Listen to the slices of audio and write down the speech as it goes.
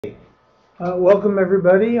Welcome,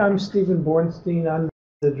 everybody. I'm Stephen Bornstein. I'm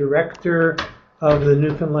the director of the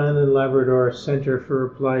Newfoundland and Labrador Center for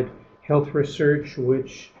Applied Health Research,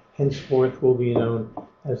 which henceforth will be known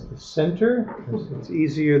as the Center, because it's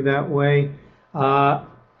easier that way.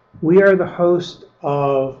 We are the host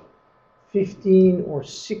of 15 or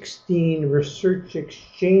 16 research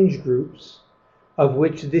exchange groups, of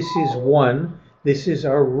which this is one. This is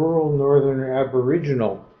our rural northern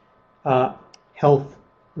Aboriginal health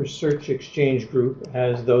research exchange group,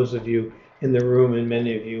 as those of you in the room and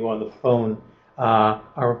many of you on the phone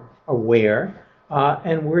are aware.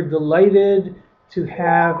 And we're delighted to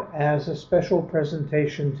have as a special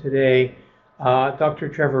presentation today Dr.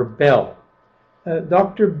 Trevor Bell.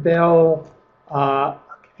 Dr. Bell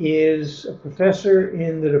is a professor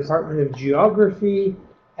in the Department of Geography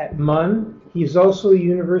at MUN. He's also a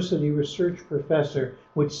university research professor,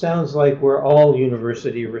 which sounds like we're all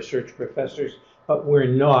university research professors, but we're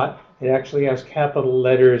not. It actually has capital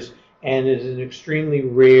letters and is an extremely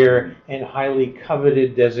rare and highly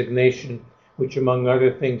coveted designation, which among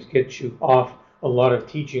other things gets you off a lot of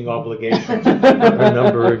teaching obligations for a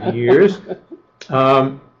number of years.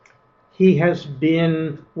 He has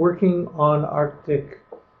been working on Arctic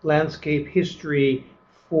landscape history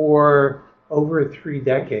for over 3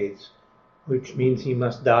 decades, which means he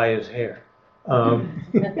must dye his hair. No.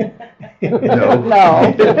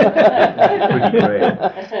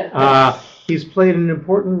 He's played an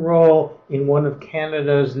important role in one of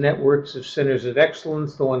Canada's networks of centers of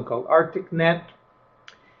excellence, the one called ArcticNet.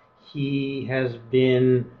 He has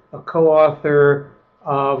been a co-author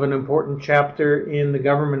of an important chapter in the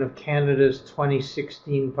Government of Canada's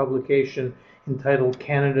 2016 publication entitled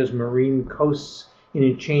Canada's Marine Coasts in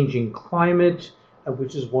a Changing Climate,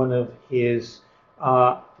 which is one of his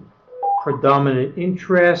predominant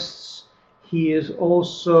interests. He is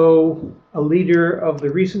also a leader of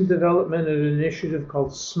the recent development of an initiative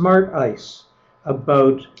called Smart Ice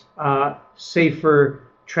about safer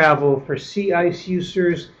travel for sea ice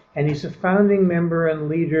users, and he's a founding member and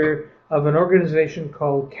leader of an organization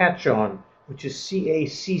called CACCON, which is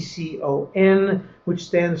CACCON, which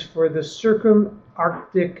stands for the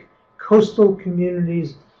Circumarctic Coastal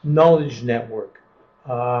Communities Knowledge Network.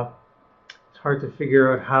 It's hard to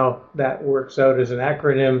figure out how that works out as an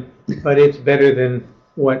acronym, but it's better than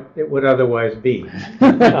what it would otherwise be.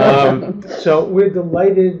 So we're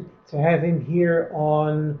delighted to have him here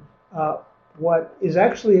on what is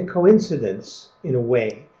actually a coincidence in a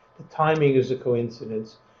way. The timing is a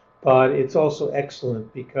coincidence, but it's also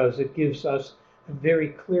excellent because it gives us a very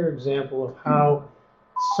clear example of how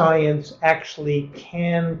science actually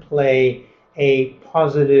can play a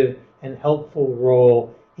positive and helpful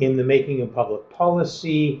role in the making of public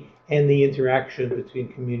policy and the interaction between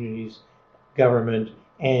communities, government,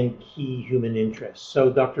 and key human interests. So,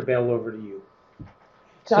 Dr. Bell, over to you.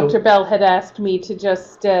 Dr. Bell had asked me to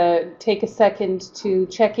just take a second to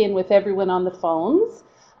check in with everyone on the phones.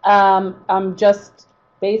 I'm just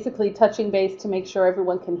basically touching base to make sure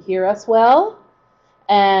everyone can hear us well.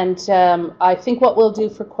 And I think what we'll do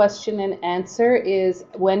for question and answer is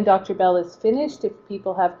when Dr. Bell is finished, if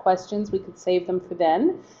people have questions, we could save them for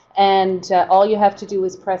then. And all you have to do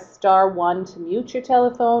is press *1 to mute your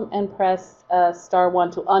telephone and press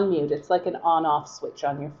 *1 to unmute. It's like an on-off switch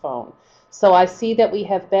on your phone. So I see that we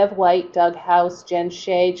have Bev White, Doug House, Jen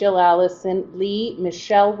Shea, Jill Allison, Lee,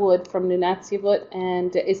 Michelle Wood from Nunatsiavut,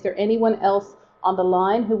 and is there anyone else on the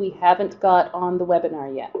line who we haven't got on the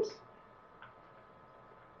webinar yet?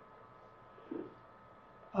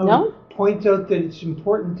 No? Point out that it's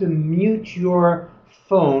important to mute your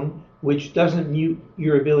phone, which doesn't mute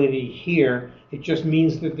your ability to hear. It just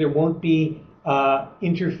means that there won't be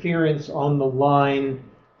interference on the line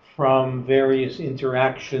from various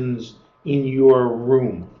interactions in your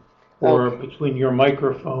room or between your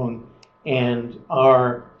microphone and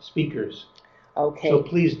our speakers. Okay. So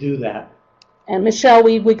please do that. And Michelle,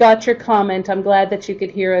 we got your comment. I'm glad that you could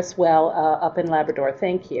hear us well up in Labrador.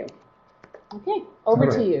 Thank you. Okay, over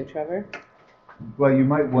to you, Trevor. Well, you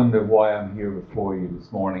might wonder why I'm here before you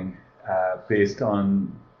this morning, based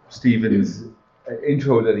on Stephen's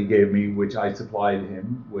intro that he gave me, which I supplied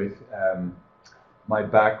him with. My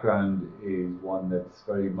background is one that's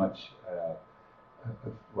very much,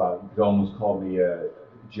 well, you could almost call me a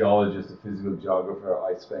geologist, a physical geographer.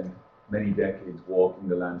 I spent many decades walking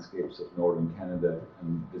the landscapes of northern Canada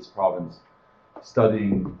and this province,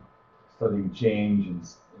 studying change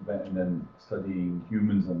and then studying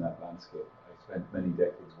humans on that landscape. I spent many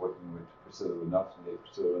decades working with Priscilla Enough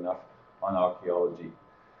on archaeology.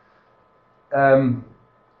 The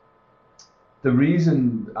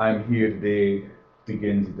reason I'm here today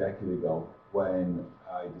begins a decade ago when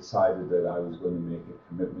I decided that I was going to make a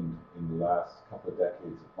commitment in the last couple of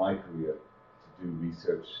decades of my career to do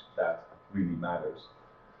research that really matters.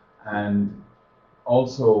 And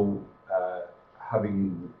also,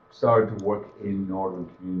 having started to work in northern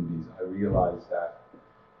communities, I realized that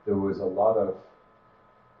there was a lot of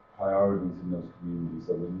priorities in those communities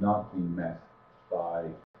that were not being met by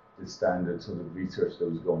the standard sort of research that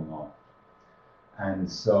was going on.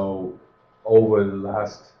 And so over the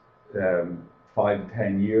last 5 to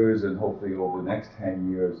 10 years, and hopefully over the next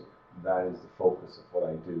 10 years, that is the focus of what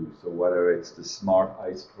I do. So whether it's the Smart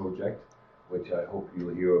Ice project, which I hope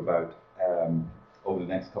you'll hear about over the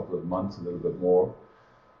next couple of months a little bit more,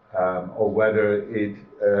 or whether it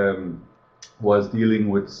was dealing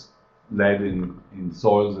with lead in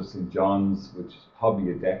soils of St. John's, which is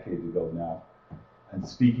probably a decade ago now, and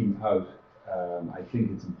speaking out. I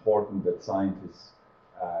think it's important that scientists,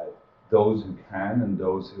 those who can and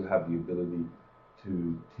those who have the ability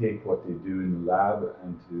to take what they do in the lab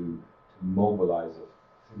and to mobilize it,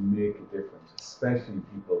 to make a difference, especially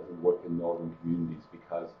people who work in northern communities,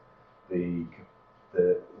 because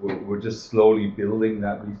we're just slowly building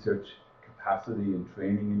that research capacity and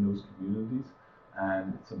training in those communities,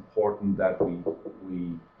 and it's important that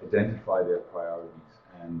we identify their priorities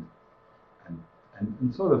and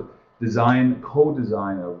sort of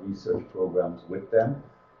co-design our research programs with them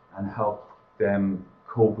and help them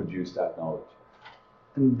co-produce that knowledge.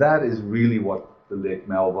 And that is really what the Lake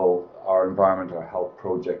Melville Our Environment, Our Health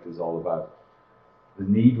project is all about. The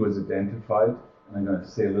need was identified, and I'm going to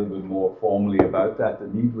say a little bit more formally about that. The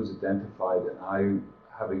need was identified, and I,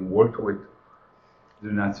 having worked with the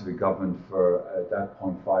Nunatsiavut government for, at that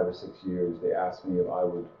point, 5 or 6 years, they asked me if I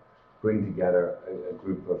would bring together a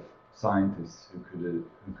group of scientists who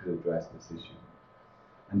could address this issue.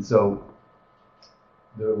 And so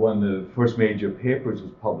one of the first major papers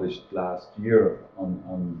was published last year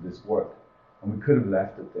on this work, and we could have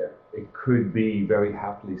left it there. It could be very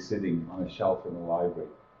happily sitting on a shelf in a library,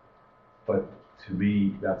 but to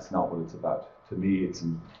me, that's not what it's about. To me, it's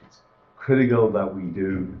critical that we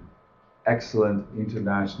do excellent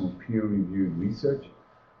international peer-reviewed research,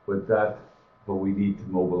 but we need to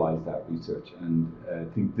mobilize that research. And I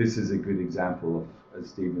think this is a good example of, as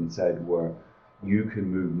Stephen said, where you can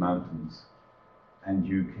move mountains and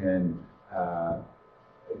you can,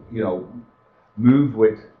 move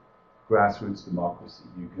with grassroots democracy.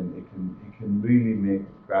 It can really make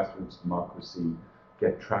grassroots democracy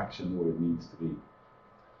get traction where it needs to be.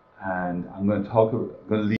 And I'm going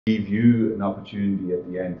to leave you an opportunity at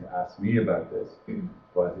the end to ask me about this.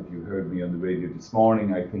 But if you heard me on the radio this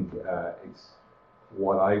morning, I think it's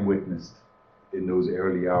what I witnessed in those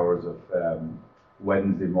early hours of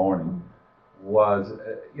Wednesday morning was,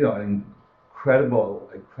 an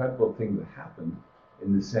incredible thing that happened,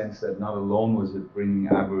 in the sense that not alone was it bringing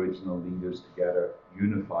Aboriginal leaders together,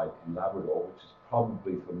 unified in Labrador, which is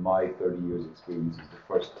probably, from my 30 years experience, is the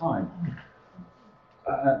first time,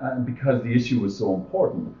 and because the issue was so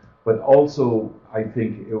important, but also I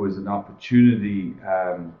think it was an opportunity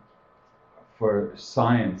for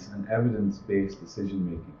science and evidence-based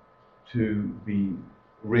decision-making to be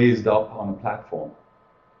raised up on a platform.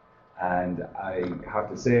 And I have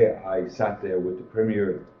to say, I sat there with the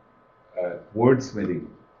Premier wordsmithing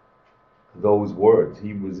those words.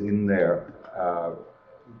 He was in there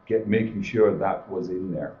making sure that was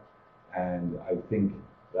in there. And I think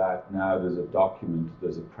that now there's a document,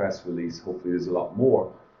 there's a press release, hopefully there's a lot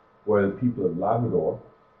more, where the people of Labrador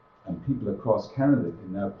and people across Canada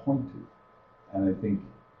can now point to. And I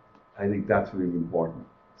think that's really important.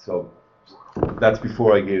 So that's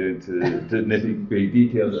before I get into the nitty-gritty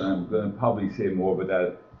details, and I'm going to probably say more about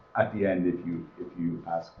that at the end if you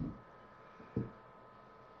ask me.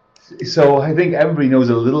 So I think everybody knows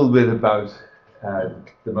a little bit about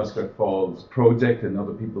the Muskrat Falls project, and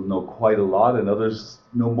other people know quite a lot, and others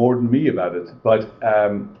know more than me about it. But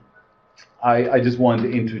I just wanted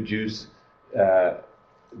to introduce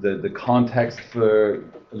the context for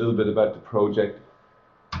a little bit about the project.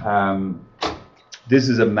 This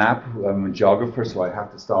is a map. I'm a geographer, so I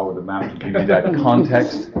have to start with a map to give you that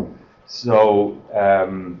context. So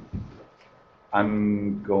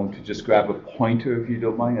I'm going to just grab a pointer, if you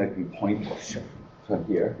don't mind. I can point from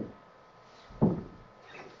here. And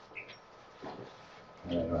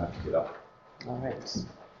I don't have to get up. All right.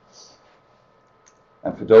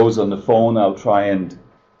 And for those on the phone, I'll try and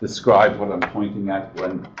describe what I'm pointing at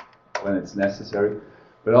when it's necessary.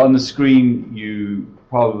 But on the screen, you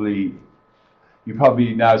probably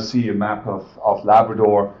now see a map of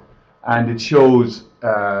Labrador, and it shows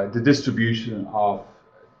the distribution of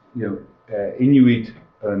Inuit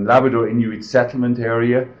and Labrador Inuit settlement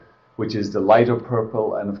area, which is the lighter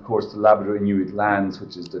purple, and of course the Labrador Inuit lands,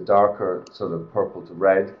 which is the darker sort of purple to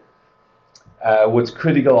red. What's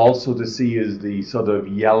critical also to see is the sort of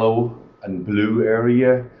yellow and blue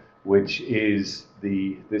area, which is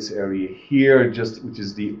this area here, which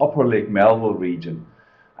is the upper Lake Melville region.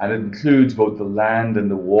 And it includes both the land and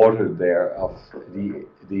the water there of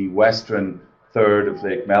the western third of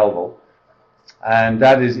Lake Melville. And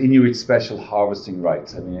that is Inuit special harvesting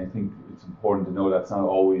rights. I mean, I think it's important to know that's not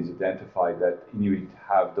always identified, that Inuit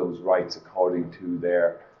have those rights according to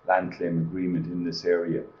their land claim agreement in this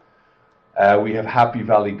area. We have Happy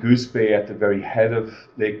Valley Goose Bay at the very head of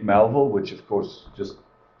Lake Melville, which of course just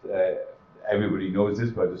everybody knows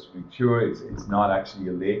this, but just to be sure, it's not actually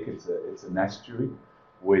a lake, it's an estuary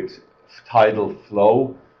with tidal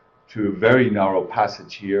flow to a very narrow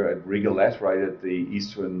passage here at Rigolette, right at the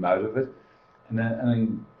eastern mouth of it.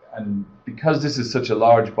 And because this is such a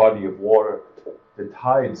large body of water, the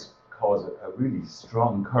tides cause a really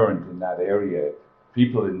strong current in that area.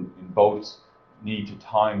 People in boats need to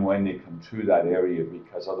time when they come through that area,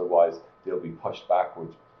 because otherwise they'll be pushed back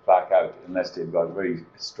out unless they've got very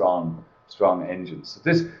strong engines. So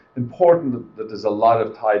this is important that there's a lot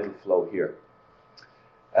of tidal flow here.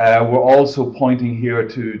 We're also pointing here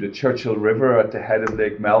to the Churchill River at the head of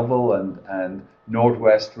Lake Melville and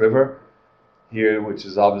Northwest River here, which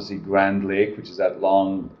is obviously Grand Lake, which is that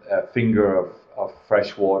long finger of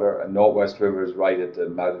fresh water, and Northwest River is right at the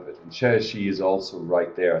mouth of it. And Cherishee is also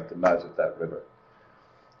right there at the mouth of that river.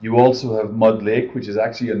 You also have Mud Lake, which is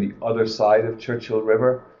actually on the other side of Churchill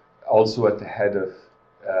River, also at the head of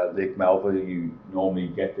Lake Melville. You normally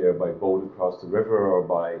get there by boat across the river or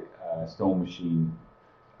by snow machine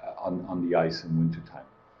on the ice in wintertime.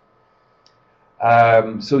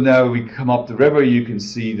 So now we come up the river, you can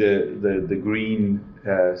see the green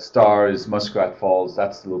stars, Muskrat Falls.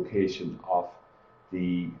 That's the location of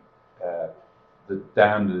the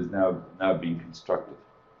dam that is now being constructed.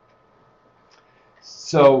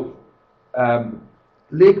 So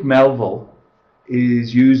Lake Melville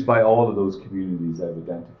is used by all of those communities I've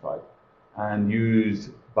identified, and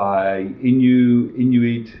used by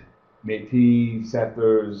Inuit, Métis,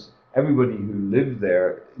 settlers, everybody who live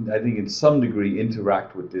there. I think in some degree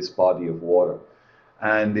interact with this body of water,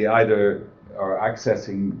 and they either are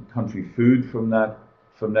accessing country food from that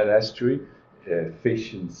estuary,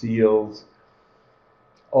 fish and seals,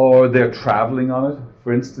 or they're traveling on it.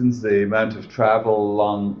 For instance, the amount of travel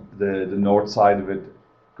along the north side of it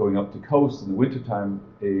going up the coast in the wintertime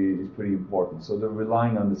is pretty important. So they're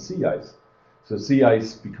relying on the sea ice. So sea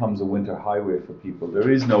ice becomes a winter highway for people. There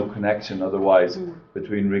is no connection otherwise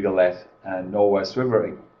between Rigolette and Northwest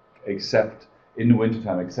River, except in the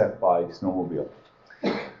wintertime, except by snowmobile.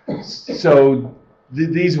 So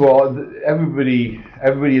these were all, everybody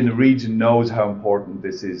in the region knows how important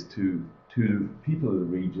this is to people of the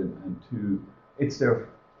region, and to it's their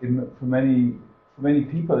for many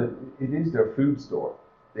people it is their food store.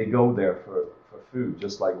 They go there for food,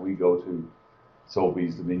 just like we go to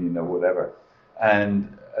Sobeys, Dominion, or whatever.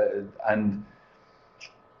 And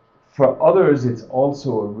for others, it's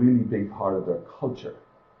also a really big part of their culture.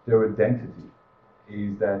 Their identity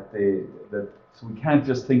is that so we can't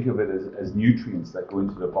just think of it as nutrients that go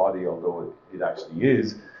into the body, although it actually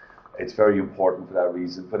is. It's very important for that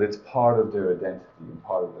reason, but it's part of their identity and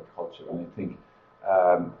part of their culture. And I think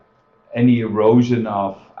any erosion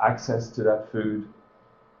of access to that food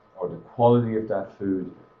or the quality of that food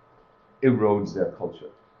erodes their culture.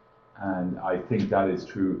 And I think that is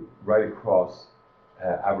true right across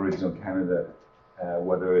Aboriginal Canada,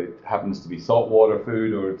 whether it happens to be saltwater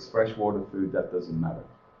food or it's freshwater food, that doesn't matter.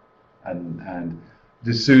 And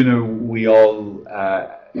the sooner we all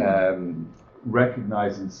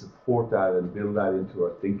recognize and support that and build that into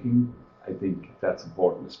our thinking, I think that's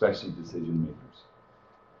important, especially decision makers.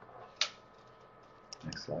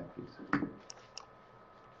 Next slide, please.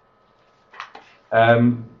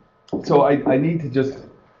 So I need to just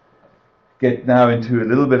get now into a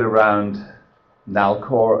little bit around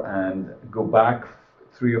Nlcahr and go back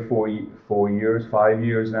 3 or 4 years, 5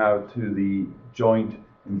 years now, to the Joint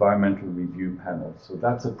Environmental Review Panel. So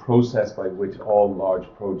that's a process by which all large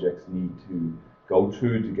projects need to go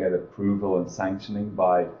through to get approval and sanctioning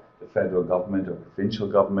by the federal government or provincial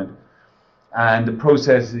government. And the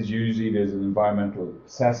process is usually there's an environmental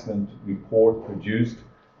assessment report produced,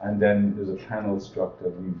 and then there's a panel struck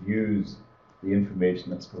that reviews the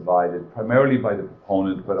information that's provided, primarily by the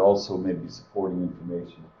proponent, but also maybe supporting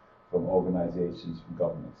information from organizations, from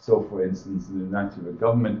government. So for instance, the Nunatsiavut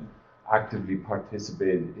government actively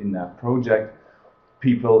participated in that project.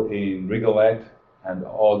 People in Rigolette and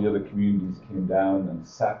all the other communities came down and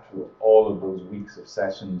sat through all of those weeks of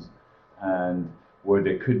sessions and where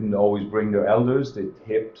they couldn't always bring their elders, they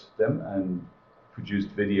taped them and produced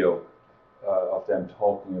video of them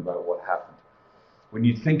talking about what happened. When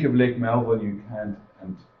you think of Lake Melville, you can't,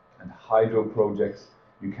 and hydro projects,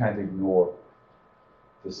 you can't ignore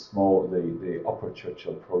the Upper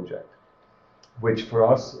Churchill project, which for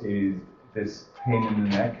us is this pain in the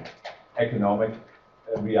neck economic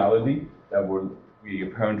reality that we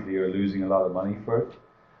apparently are losing a lot of money for it.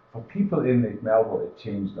 For people in Lake Melville, it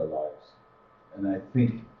changed their lives. And I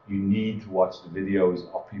think you need to watch the videos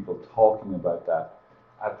of people talking about that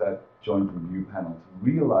at that joint review panel to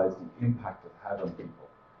realize the impact it had on people.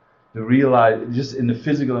 To realize, just in the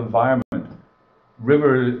physical environment,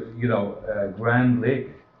 Grand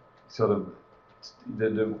Lake, sort of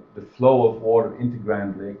the flow of water into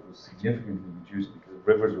Grand Lake was significantly reduced because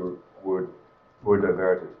rivers were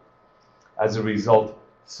diverted. As a result,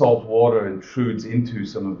 salt water intrudes into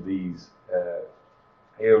some of these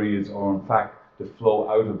areas, or in fact, the flow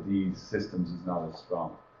out of these systems is not as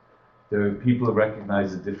strong. People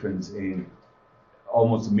recognize the difference in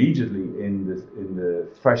almost immediately in the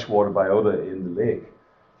freshwater biota in the lake.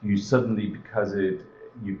 You suddenly, because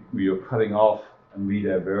you're cutting off and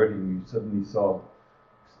rediverting, you suddenly saw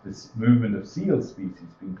this movement of seal species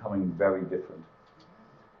becoming very different.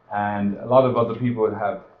 And a lot of other people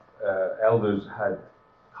elders had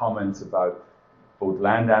comments about both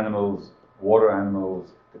land animals, water animals,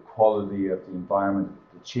 the quality of the environment,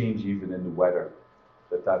 the change even in the weather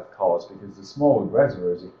that caused, because the small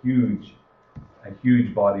reservoir is a huge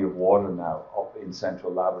body of water now up in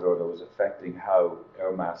central Labrador that was affecting how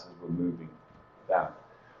air masses were moving down.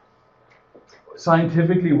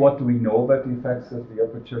 Scientifically, what do we know about the effects of the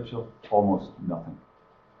Upper Churchill? Almost nothing.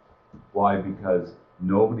 Why? Because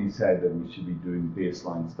nobody said that we should be doing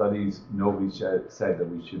baseline studies. Nobody said that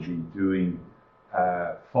we should be doing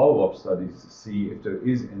follow-up studies to see if there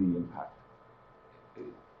is any impact.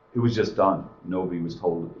 It was just done. Nobody was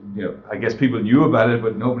told. I guess people knew about it,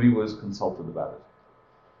 but nobody was consulted about it.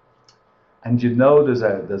 And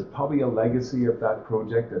there's probably a legacy of that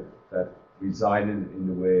project that resided in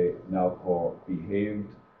the way Nlcahr behaved,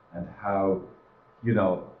 and how,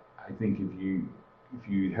 I think if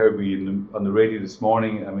you heard me on the radio this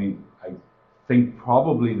morning, I think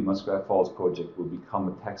probably the Muskrat Falls project will become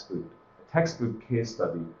a textbook case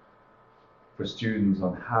study for students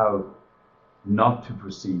on how not to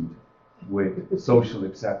proceed with social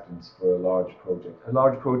acceptance for a large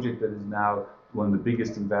project that is now one of the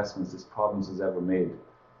biggest investments this province has ever made.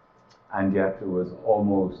 And yet there was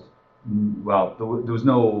there was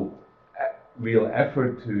no real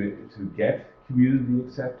effort to get community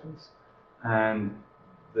acceptance, and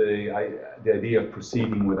the idea of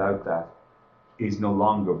proceeding without that is no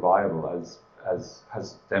longer viable, as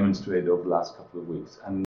has demonstrated over the last couple of weeks.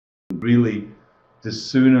 And really, the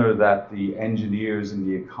sooner that the engineers and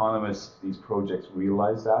the economists of these projects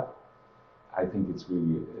realize that, I think the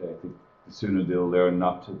sooner they'll learn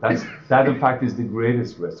not to. That in fact is the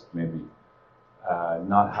greatest risk, maybe,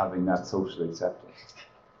 not having that social acceptance.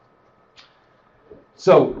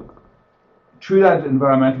 So, through that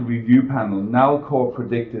environmental review panel, Nlcahr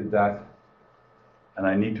predicted that, and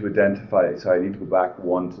I need to identify, so I need to go back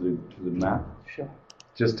one to the map. Sure.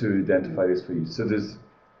 Just to identify this for you. So there's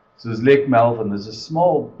Lake Melville, and there's a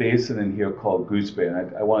small basin in here called Goose Bay,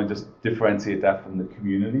 and I want to just differentiate that from the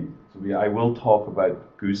community. So I will talk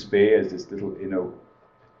about Goose Bay as this little inner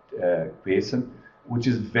basin, which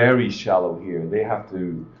is very shallow here. They have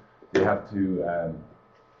to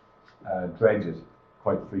dredge it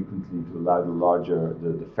quite frequently to allow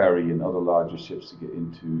the ferry and other larger ships to get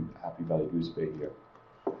into Happy Valley Goose Bay here.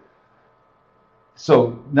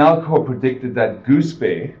 So Nlcahr predicted that Goose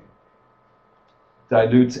Bay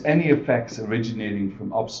dilutes any effects originating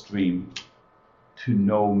from upstream to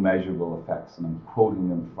no measurable effects, and I'm quoting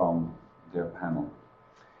them from their panel.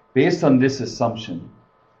 Based on this assumption,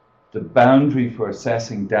 the boundary for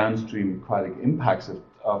assessing downstream aquatic impacts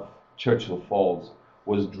of Churchill Falls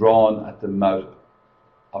was drawn at the mouth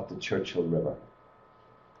of the Churchill River.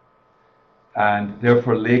 And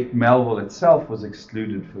therefore Lake Melville itself was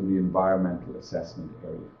excluded from the environmental assessment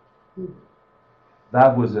area.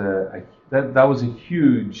 That was a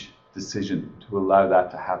huge decision to allow that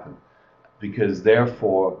to happen, because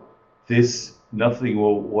therefore nothing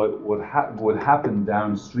would happen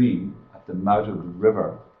downstream at the mouth of the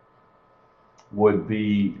river would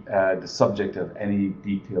be the subject of any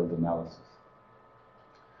detailed analysis.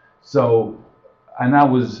 So, and that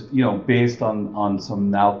was based on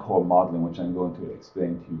some Nlcahr modeling, which I'm going to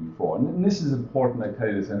explain to you before. And this is important, I tell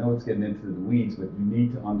you this, I know it's getting into the weeds, but you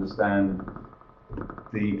need to understand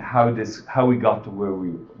how we got to where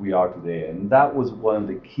we are today. And that was one of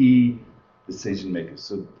the key decision makers.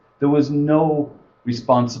 So there was no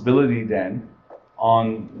responsibility then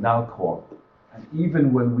on Nlcahr. And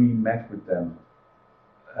even when we met with them,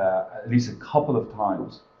 at least a couple of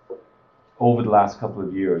times over the last couple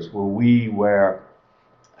of years, where we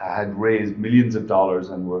had raised millions of dollars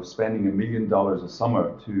and were spending $1 million a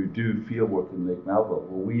summer to do field work in Lake Melville,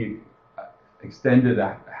 where we extended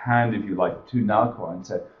a hand, if you like, to Nlcahr and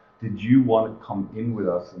said, did you want to come in with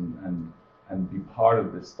us and be part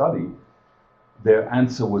of this study? Their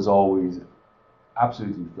answer was always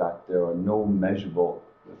absolutely flat. There are no measurable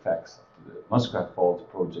effects of the Muskrat Falls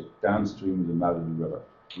project downstream of the mouth of the river.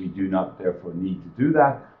 We do not therefore need to do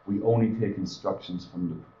that. We only take instructions from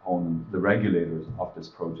the proponent, the regulators of this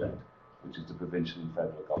project, which is the provincial and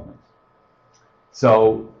federal governments.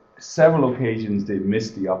 So several occasions they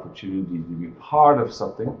missed the opportunity to be part of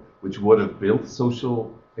something which would have built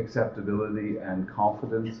social acceptability and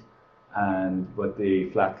confidence, but they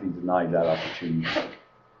flatly denied that opportunity.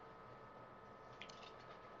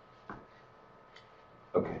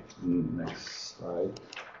 Okay, next slide.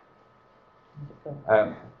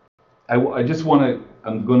 I just want to,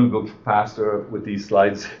 I'm going to go faster with these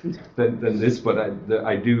slides than this, but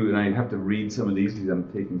I do, and I have to read some of these because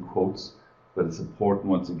I'm taking quotes, but it's important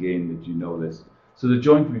once again that you know this. So the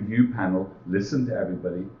Joint Review Panel listened to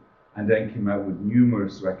everybody and then came out with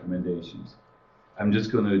numerous recommendations. I'm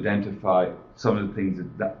just going to identify some of the things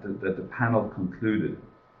that the panel concluded.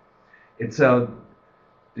 It said,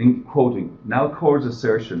 in quoting, Nlcahr's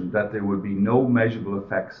assertion that there would be no measurable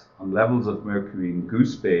effects on levels of mercury in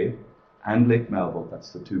Goose Bay and Lake Melville,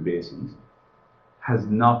 that's the two basins, has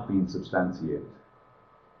not been substantiated.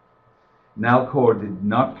 Nlcahr did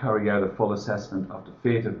not carry out a full assessment of the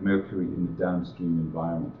fate of mercury in the downstream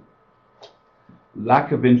environment.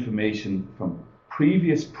 Lack of information from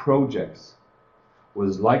previous projects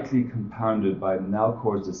was likely compounded by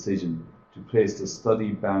Nlcahr's decision to place the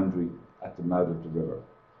study boundary at the mouth of the river.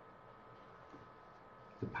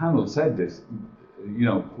 The panel said this,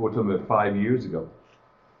 we're talking about 5 years ago.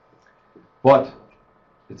 But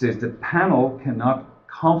it says the panel cannot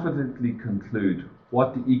confidently conclude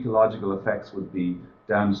what the ecological effects would be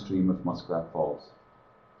downstream of Muskrat Falls.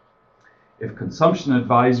 If consumption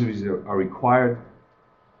advisories are required,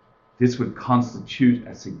 this would constitute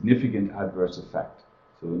a significant adverse effect.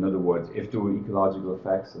 So in other words, if there were ecological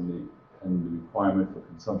effects and the requirement for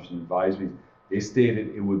consumption advisories, they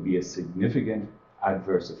stated it would be a significant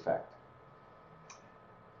adverse effect.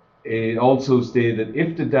 It also stated that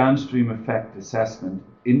if the downstream effect assessment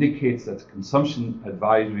indicates that consumption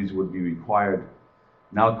advisories would be required,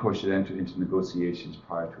 Nlcahr should enter into negotiations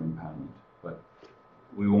prior to impoundment. But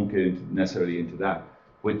we won't get necessarily into that.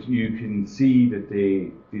 But you can see that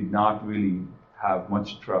they did not really have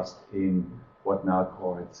much trust in what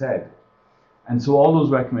Nlcahr had said. And so all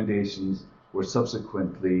those recommendations were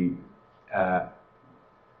subsequently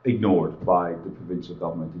ignored by the provincial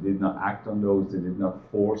government. They did not act on those. They did not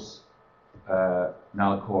force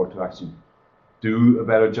Nlcahr to actually do a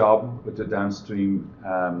better job with the downstream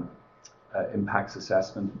impacts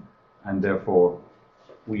assessment, and therefore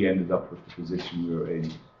we ended up with the position we were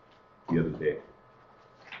in the other day.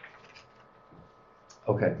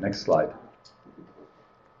 Okay, next slide.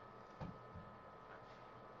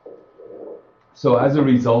 So as a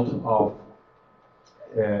result of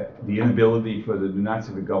the inability for the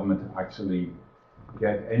Nunatsiavut government to actually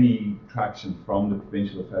get any traction from the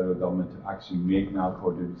provincial or federal government to actually make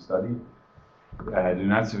Nlcahr do the study, the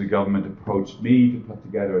Nunatsiavut government approached me to put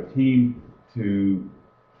together a team to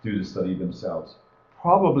do the study themselves.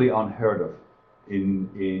 Probably unheard of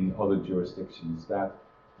in other jurisdictions, that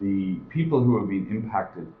the people who are being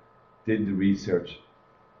impacted did the research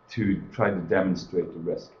to try to demonstrate the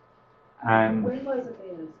risk. And when was it they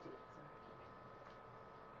asked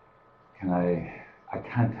you? I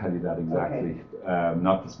can't tell you that exactly. Okay.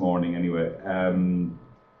 Not this morning anyway.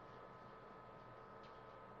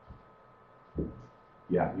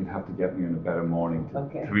 Yeah, you'd have to get me on a better morning to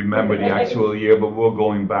remember the actual year, but we're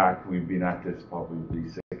going back. We've been at this probably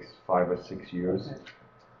 5 or 6 years. Okay.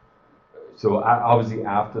 So obviously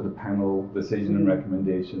after the panel decision and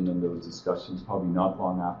recommendation and those discussions, probably not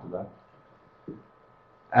long after that.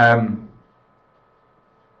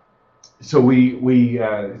 So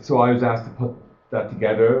I was asked to put that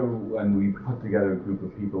together, and we put together a group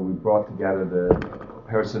of people. We brought together the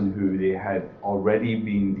person who they had already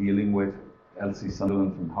been dealing with, Elsie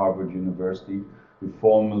Sunderland from Harvard University, who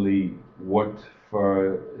formerly worked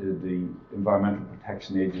for the Environmental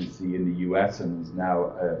Protection Agency in the US and is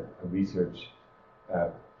now a research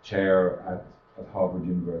chair at Harvard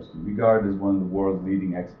University, regarded as one of the world's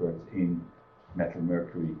leading experts in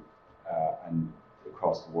methylmercury and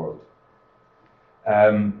across the world.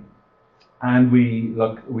 And we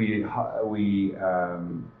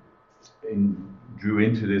drew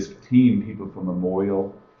into this team people from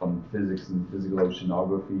Memorial, from physics and physical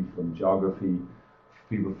oceanography, from geography,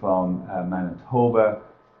 people from Manitoba,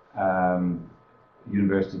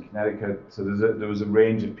 University of Connecticut. So there was a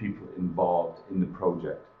range of people involved in the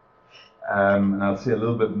project. And I'll say a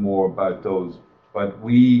little bit more about those. But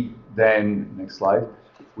we then, next slide,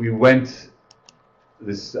 we went,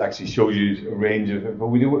 this actually shows you a range of, but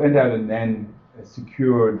we went out and then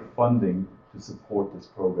secured funding to support this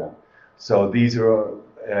program. So these are,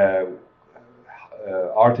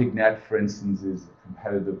 ArcticNet, for instance, is a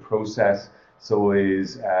competitive process. So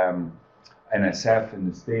is NSF in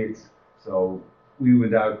the States. So we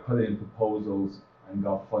went out, put in proposals, and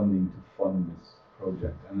got funding to fund this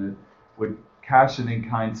project. And with cash and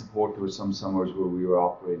in-kind support, there were some summers where we were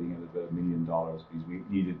operating at about $1 million because we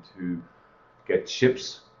needed to get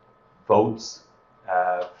ships, boats,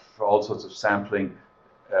 for all sorts of sampling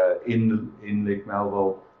in Lake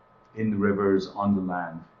Melville, in the rivers, on the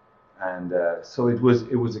land. And so it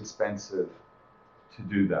was expensive to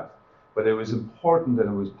do that. But it was important, and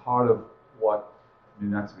it was part of what the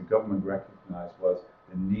Nunatsiavut government recognized was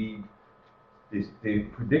the need. They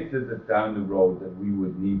predicted that down the road that we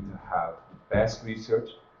would need to have the best research,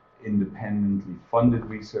 independently funded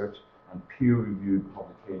research, and peer-reviewed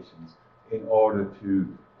publications in order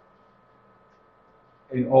to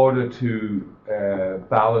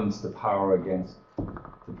balance the power against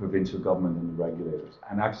the provincial government and the regulators.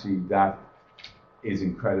 And actually that is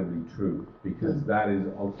incredibly true, because that is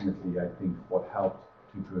ultimately, I think, what helped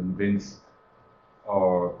to convince,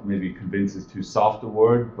 or maybe convince is too soft a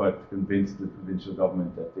word, but convince the provincial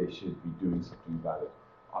government that they should be doing something about it.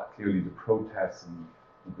 Clearly the protests and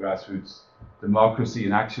the grassroots democracy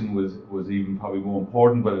in action was even probably more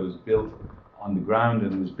important, but it was built on the ground,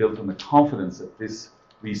 and it was built on the confidence that this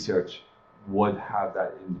research would have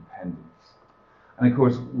that independence. And of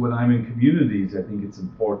course, when I'm in communities, I think it's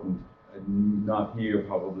important, not here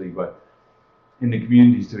probably, but in the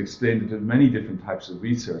communities, to explain that there's many different types of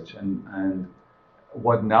research. And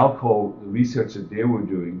what Nlcahr, the research that they were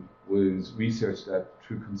doing, was research that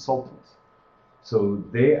through consultants. So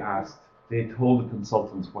they told the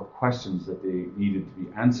consultants what questions that they needed to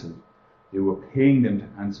be answered. They were paying them to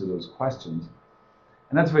answer those questions.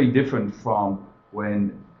 And that's very different from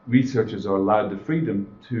when researchers are allowed the freedom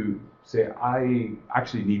to say, I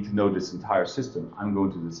actually need to know this entire system. I'm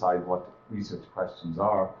going to decide what research questions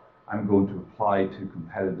are. I'm going to apply to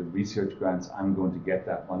competitive research grants. I'm going to get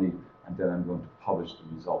that money, and then I'm going to publish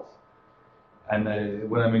the results. And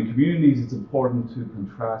when I'm in communities, it's important to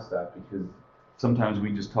contrast that, because sometimes we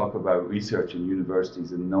just talk about research in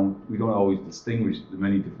universities and we don't always distinguish the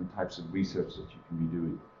many different types of research that you can be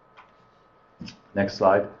doing. Next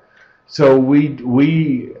slide. So we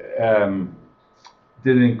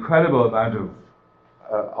did an incredible amount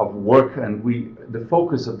of work, and the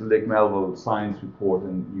focus of the Lake Melville Science Report,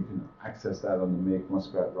 and you can access that on the Make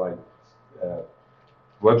Muskrat Right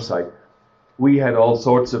website. We had all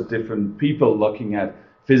sorts of different people looking at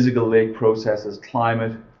physical lake processes,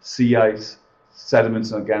 climate, sea ice,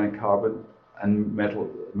 sediments and organic carbon, and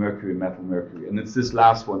methylmercury. And it's this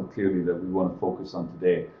last one, clearly, that we want to focus on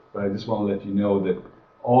today. But I just want to let you know that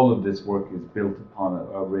all of this work is built upon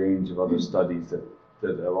a range of other studies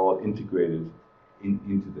that are all integrated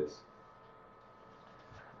into this.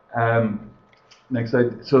 Next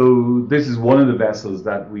slide. So this is one of the vessels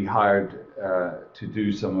that we hired to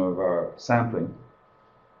do some of our sampling.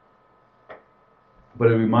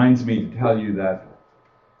 But it reminds me to tell you that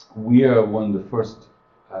we are one of the first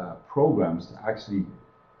programs to actually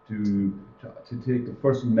to take the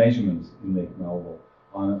first measurements in Lake Melville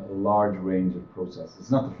on a large range of processes.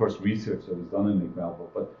 It's not the first research that was done in Lake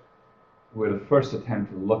Melville, but we're the first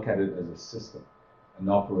attempt to look at it as a system, an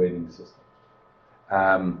operating system.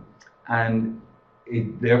 And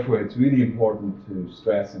therefore, it's really important to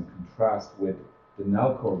stress and contrast with the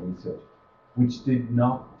Nlcahr research, which did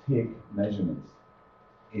not take measurements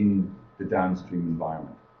in the downstream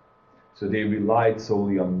environment. So they relied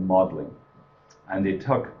solely on modeling, and they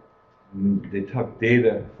took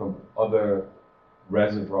data from other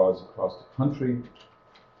reservoirs across the country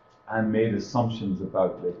and made assumptions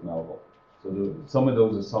about Lake Melville. So some of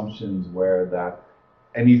those assumptions were that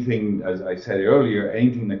anything, as I said earlier,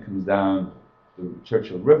 anything that comes down the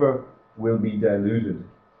Churchill River will be diluted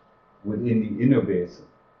within the inner basin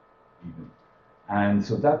even. And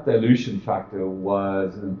so that dilution factor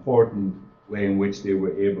was an important way in which they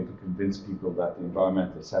were able to convince people that the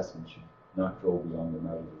environmental assessment should not go beyond the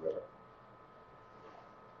mouth of the river.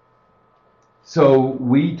 So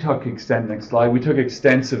we took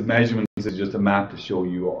extensive measurements This is just a map to show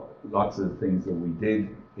you lots of the things that we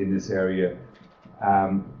did in this area.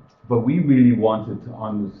 But we really wanted to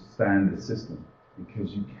understand the system,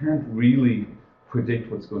 because you can't really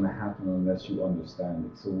predict what's going to happen unless you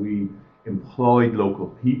understand it. So we employed local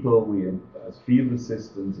people, as field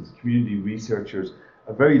assistants, as community researchers,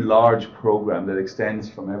 a very large program that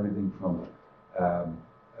extends from everything from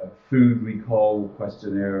food recall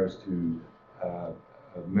questionnaires to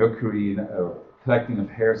mercury, collecting of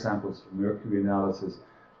hair samples for mercury analysis,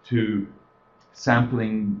 to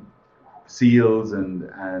sampling seals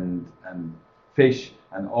and fish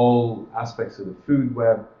and all aspects of the food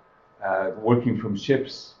web, working from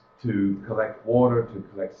ships to collect water, to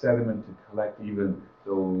collect sediment, to collect even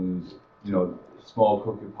those, small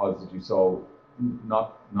copepods that you saw,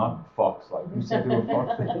 not fox like. You said they were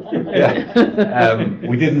fox? Yeah.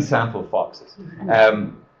 We didn't sample foxes.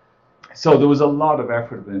 So there was a lot of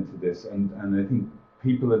effort into this, and I think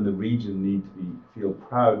people in the region need to feel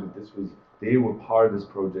proud that they were part of this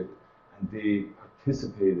project, and they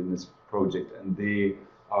participated in this project, and they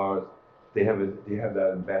have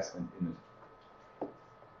that investment in it.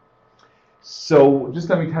 So just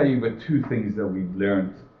let me tell you about two things that we've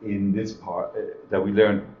learned in this part,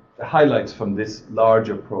 the highlights from this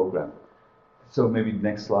larger program. So maybe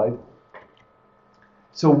next slide.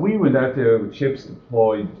 So we went out there with ships,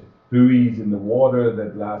 deployed buoys in the water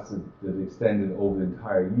that extended over the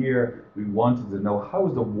entire year. We wanted to know, how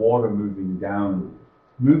is the water moving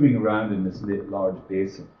around in this large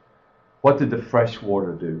basin? What did the fresh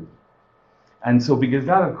water do? And so, because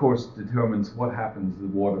that of course determines what happens to the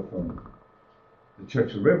water from the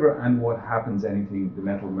Churchill River, and what happens, the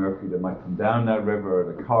methylmercury that might come down that river,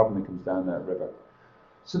 or the carbon that comes down that river.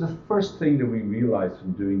 So the first thing that we realized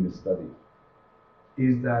from doing this study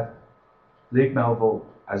is that Lake Melville,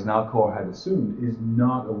 as Nlcahr had assumed, is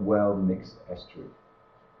not a well-mixed estuary.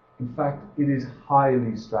 In fact, it is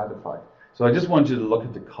highly stratified. So I just want you to look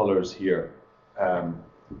at the colors here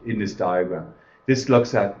in this diagram. This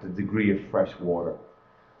looks at the degree of fresh water.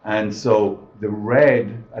 And so the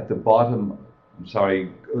red at the bottom, I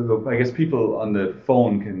guess people on the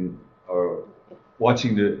phone or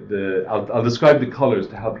watching I'll describe the colors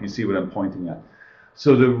to help you see what I'm pointing at.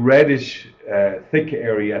 So the reddish thick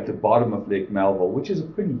area at the bottom of Lake Melville, which is a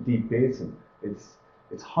pretty deep basin,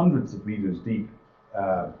 it's hundreds of meters deep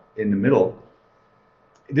in the middle.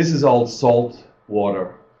 This is all salt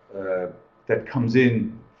water that comes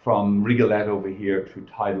in from Rigolette over here through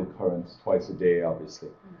tidal currents twice a day, obviously.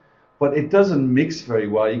 But it doesn't mix very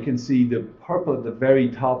well. You can see the purple at the very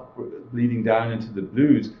top bleeding down into the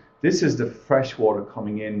blues. This is the fresh water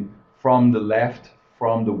coming in from the left,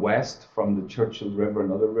 from the west, from the Churchill River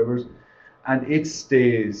and other rivers, and it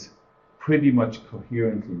stays pretty much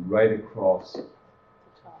coherently right across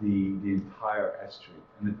the entire estuary,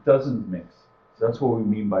 and it doesn't mix. So that's what we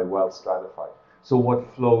mean by well stratified. So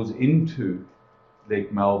what flows into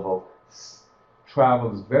Lake Melville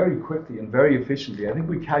travels very quickly and very efficiently. I think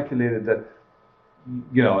we calculated that,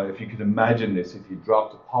 if you could imagine this, if you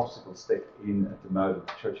dropped a popsicle stick in at the mouth of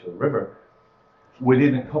the Churchill River,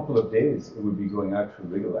 within a couple of days, it would be going out through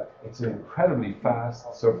Rigolette. It's an incredibly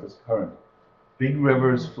fast surface current. Big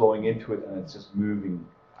rivers flowing into it, and it's just moving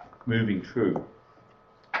through,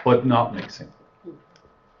 but not mixing.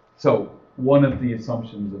 So one of the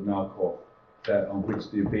assumptions of Nlcahr on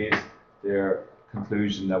which they based their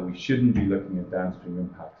conclusion that we shouldn't be looking at downstream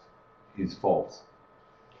impacts is false.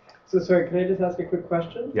 So sorry, can I just ask a quick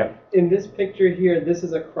question? Yeah. In this picture here, this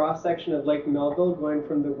is a cross-section of Lake Melville going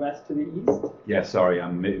from the west to the east? Yeah, sorry,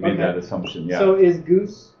 I made that assumption, yeah. So is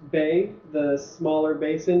Goose Bay, the smaller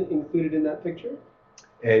basin, included in that picture?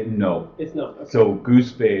 No. It's not, okay. So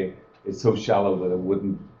Goose Bay is so shallow that it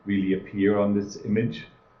wouldn't really appear on this image.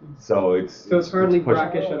 So it's hardly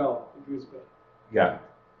brackish at all, Goose Bay. Yeah,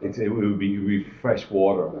 it would be fresh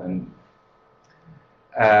water, and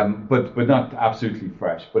but not absolutely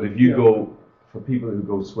fresh. But if you go, for people who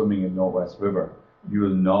go swimming in Northwest River, you'll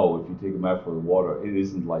know if you take them out for the water, it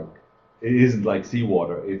isn't like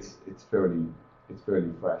seawater. It's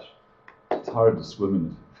fairly fresh. It's hard to swim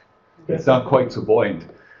in it. It's not quite so buoyant.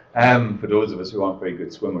 For those of us who aren't very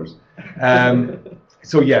good swimmers.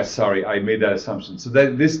 So yes, sorry, I made that assumption. So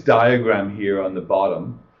this diagram here on the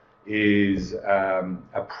bottom is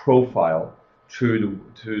a profile through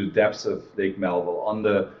the depths of Lake Melville. On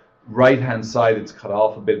the right-hand side, it's cut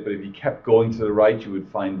off a bit, but if you kept going to the right, you would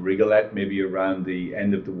find Rigolette, maybe around the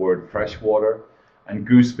end of the word freshwater, and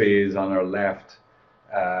Goose Bay is on our left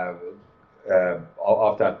of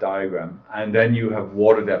that diagram. And then you have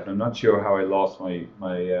water depth. I'm not sure how I lost my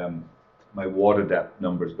water depth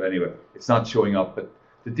numbers, but anyway, it's not showing up. But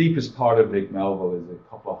The deepest part of Lake Melville is a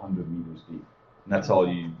couple of 100 meters deep. And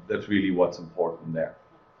that's really what's important there.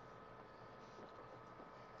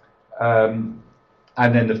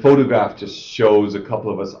 And then the photograph just shows a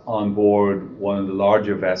couple of us on board one of the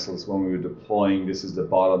larger vessels when we were deploying. This is the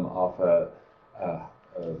bottom of a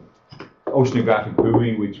oceanographic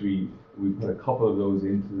buoy, which we put a couple of those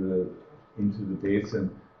into the basin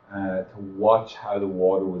to watch how the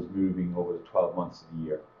water was moving over the 12 months of the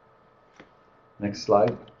year. Next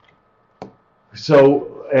slide.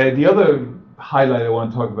 So the other highlight I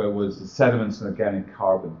want to talk about was the sediments and organic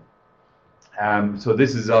carbon. So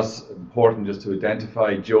this is us important just to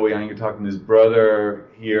identify Joey Angertok and his brother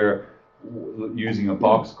here using a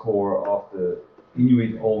box core of the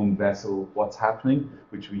Inuit-owned vessel, What's Happening,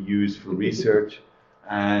 which we use for research.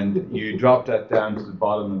 And you drop that down to the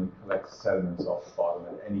bottom and it collects sediments off the bottom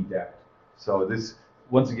at any depth. So this,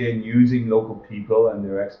 once again, using local people and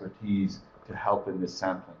their expertise to help in this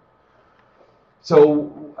sampling.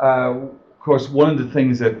 So, of course, one of the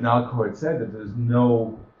things that Nlcahr had said that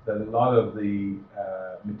a lot of the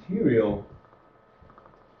material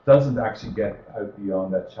doesn't actually get out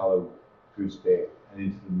beyond that shallow Goose Bay and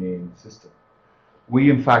into the main system. We,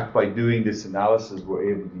 in fact, by doing this analysis, were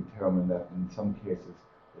able to determine that in some cases,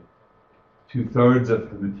 2/3 of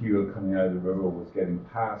the material coming out of the river was getting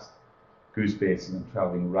past Goose Basin and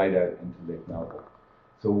traveling right out into Lake Melville.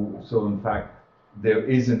 So in fact, there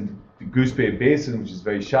isn't the Goose Bay Basin, which is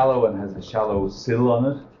very shallow and has a shallow sill on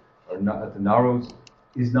it, or not at the Narrows,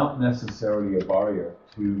 is not necessarily a barrier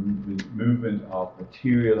to the movement of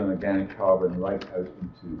material and organic carbon right out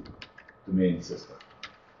into the main system.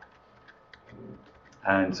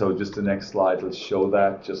 And so just the next slide will show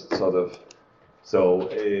that, just sort of, so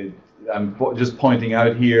I'm just pointing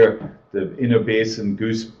out here the inner basin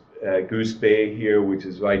Goose Bay here, which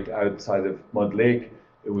is right outside of Mud Lake.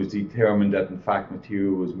 It was determined that in fact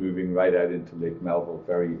material was moving right out into Lake Melville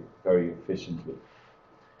very, very efficiently.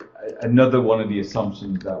 Another one of the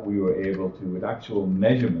assumptions that we were able to, with actual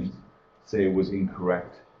measurements, say was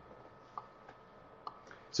incorrect.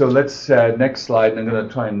 So let's, next slide, and I'm going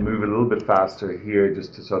to try and move a little bit faster here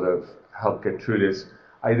just to sort of help get through this.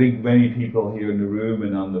 I think many people here in the room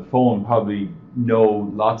and on the phone probably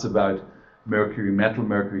know lots about mercury,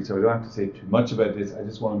 methylmercury, so I don't have to say too much about this. I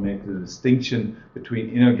just want to make the distinction between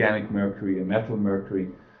inorganic mercury and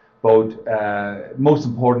methylmercury, both, most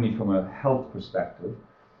importantly from a health perspective,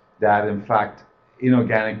 that in fact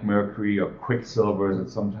inorganic mercury, or quicksilver as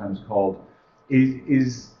it's sometimes called,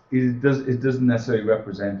 it doesn't necessarily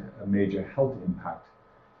represent a major health impact.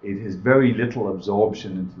 It has very little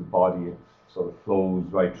absorption into the body. It sort of flows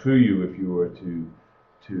right through you if you were to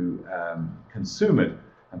consume it.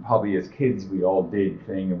 And probably as kids we all did,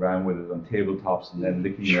 playing around with it on tabletops and then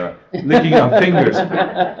licking our fingers.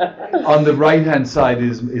 On the right hand side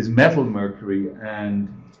is methylmercury, and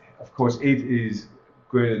of course it is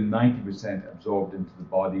greater than 90% absorbed into the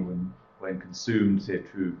body when consumed, say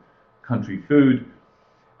through country food.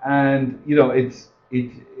 And you know, it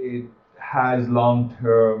has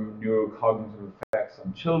long-term neurocognitive effects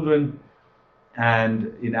on children,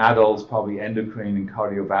 and in adults probably endocrine and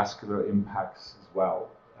cardiovascular impacts as well.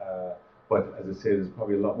 But as I say, there's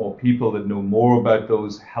probably a lot more people that know more about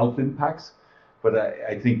those health impacts. But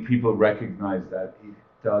I think people recognize that it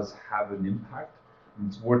does have an impact. And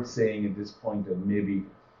it's worth saying at this point that maybe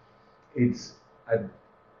it's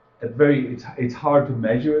hard to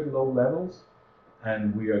measure at low levels.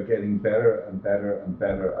 And we are getting better and better and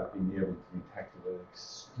better at being able to detect it at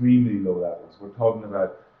extremely low levels. We're talking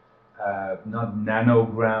about not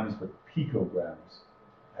nanograms, but picograms.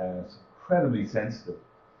 It's incredibly sensitive.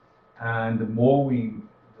 And the more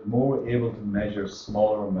we're able to measure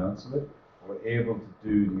smaller amounts of it, we're able to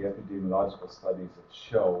do the epidemiological studies that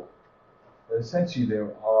show that essentially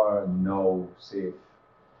there are no safe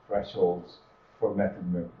thresholds for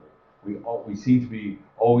methylmercury. We seem to be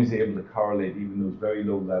always able to correlate even those very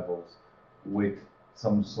low levels with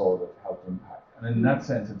some sort of health impact. And in that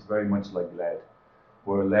sense, it's very much like lead,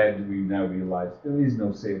 where lead, we now realize there is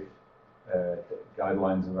no safe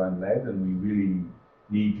guidelines around lead, and we really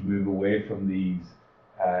need to move away from these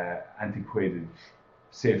antiquated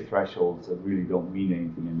safe thresholds that really don't mean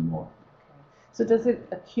anything anymore. So does it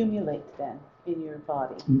accumulate then in your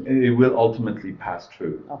body? It will ultimately pass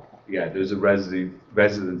through. Okay. Yeah, there's a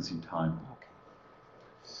residency time.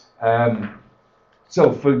 Okay.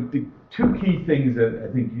 So for the two key things that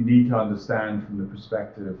I think you need to understand from the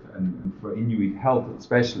perspective, and for Inuit health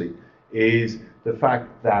especially, is the fact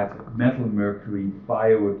that methylmercury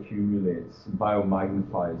bioaccumulates and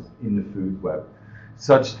biomagnifies in the food web,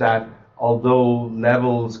 such that although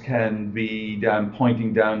levels can be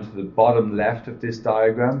pointing down to the bottom left of this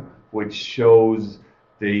diagram, which shows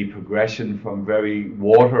the progression from very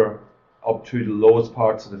water up to the lowest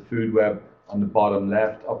parts of the food web on the bottom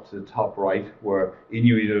left up to the top right, where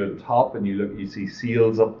Inuit are at the top, and you see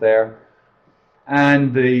seals up there.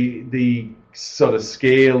 And the sort of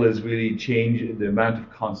scale is really changing the amount of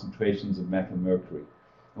concentrations of methylmercury.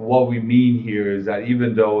 And what we mean here is that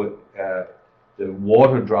even though the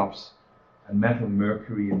water drops and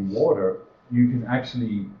methylmercury in water, you can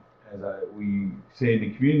actually, as we say in the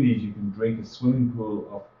communities, you can drink a swimming pool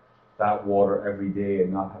of that water every day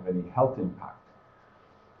and not have any health impact.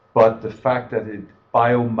 But the fact that it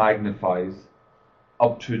biomagnifies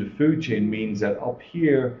up to the food chain means that up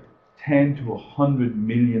here, 10 to 100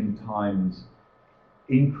 million times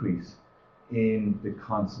increase in the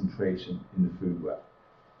concentration in the food web.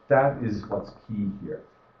 That is what's key here.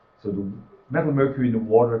 So the methylmercury in the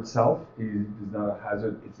water itself is not a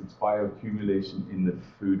hazard, it's its bioaccumulation in the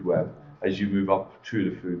food web as you move up through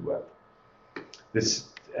the food web. This,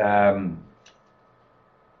 okay,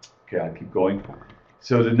 I'll keep going.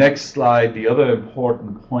 So the next slide, the other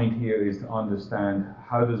important point here is to understand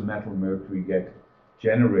how does methylmercury get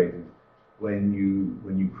generated when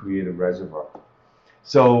you create a reservoir.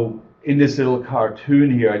 So in this little cartoon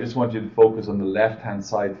here, I just want you to focus on the left-hand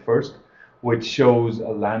side first, which shows a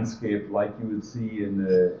landscape like you would see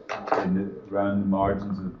around the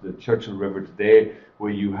margins of the Churchill River today, where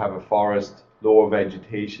you have a forest, lower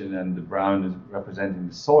vegetation, and the brown is representing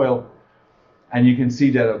the soil. And you can see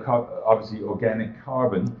that obviously organic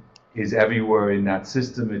carbon is everywhere in that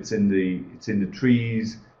system. It's in the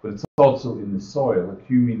trees, but it's also in the soil,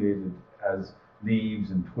 accumulated as leaves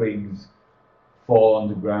and twigs fall on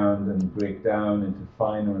the ground and break down into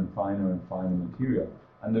finer and finer and finer material.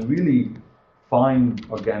 And the really fine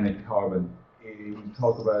organic carbon, we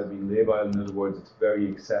talk about it being labile. In other words, it's very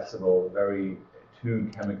accessible, to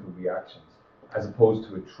chemical reactions, as opposed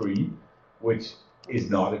to a tree, which is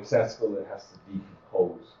not accessible. It has to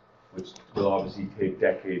decompose, which will obviously take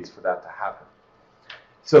decades for that to happen.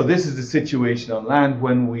 So this is the situation on land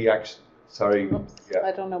when we actually, sorry. Oops, yeah.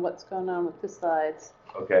 I don't know what's going on with the slides.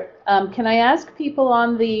 Okay. Can I ask people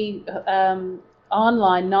on the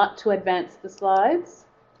online not to advance the slides?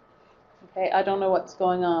 Okay, I don't know what's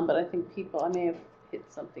going on, but I think I may have hit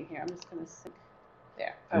something here. I'm just going to sit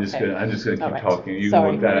there. I'm just going to keep talking. You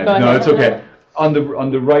Sorry. can work that Go out. ahead. No, it's okay.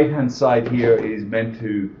 On the right hand side here is meant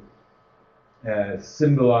to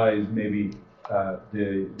symbolize maybe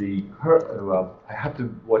well, I have to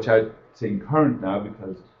watch out saying current now,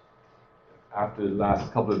 because after the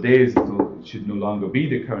last couple of days it should no longer be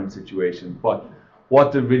the current situation. But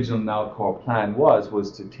what the original Nlcahr plan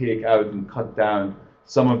was to take out and cut down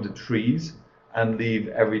some of the trees and leave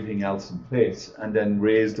everything else in place, and then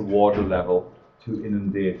raise the water level to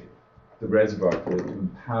inundate the reservoir, to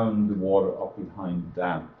impound the water up behind the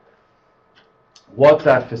dam. What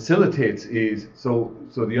that facilitates is, so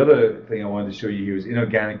the other thing I wanted to show you here is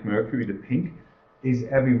inorganic mercury, the pink, is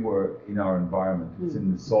everywhere in our environment. It's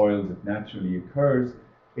in the soils, it naturally occurs.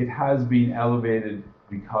 It has been elevated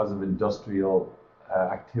because of industrial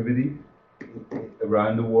activity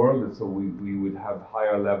around the world, and so we would have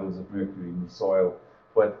higher levels of mercury in the soil.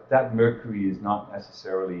 But that mercury is not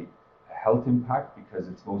necessarily a health impact, because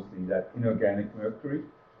it's mostly that inorganic mercury,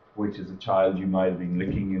 which as a child you might have been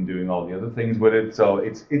licking and doing all the other things with it. So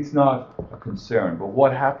it's not a concern. But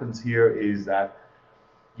what happens here is that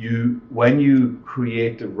when you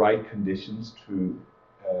create the right conditions through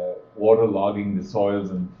waterlogging the soils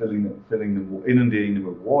and inundating them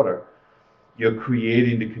with water, you're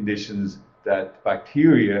creating the conditions that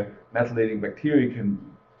methylating bacteria can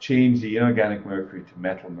change the inorganic mercury to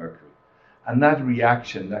methylmercury. And that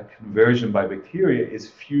reaction, that conversion by bacteria, is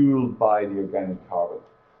fueled by the organic carbon.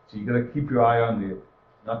 So you've got to keep your eye on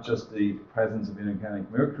not just the presence of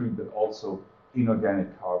inorganic mercury, but also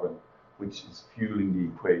inorganic carbon, which is fueling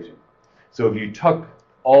the equation. So if you took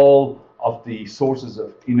all of the sources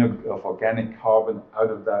of organic carbon out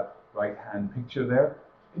of that right-hand picture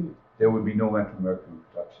there would be no methylmercury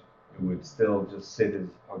production. It would still just sit as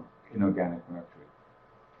inorganic mercury.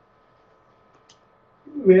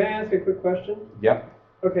 May I ask a quick question? Yeah.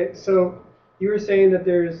 Okay, so you were saying that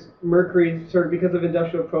there's mercury, sort of because of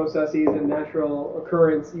industrial processes and natural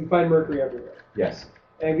occurrence, you find mercury everywhere. Yes.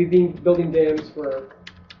 And we've been building dams for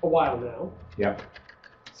a while now. Yeah.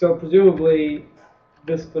 So presumably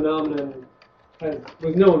this phenomenon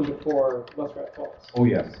was known before Muskrat Falls. Oh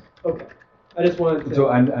yes. Okay. I just wanted to... So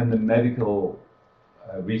and the medical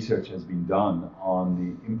research has been done on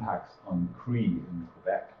the impacts on Cree in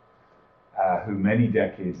Quebec, who many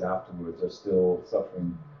decades afterwards are still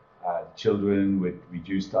suffering children with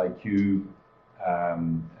reduced IQ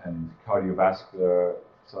and cardiovascular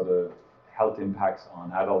sort of health impacts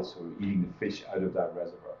on adults who are eating the fish out of that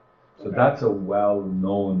reservoir. So that's a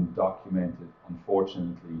well-known, documented,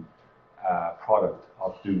 unfortunately, product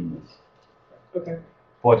of doing this. Okay.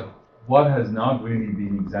 But what has not really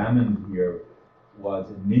been examined here was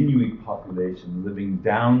an Inuit population living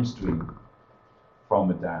downstream from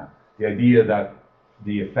a dam. The idea that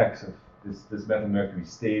the effects of this methylmercury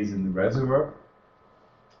stays in the reservoir,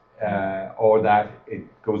 or that it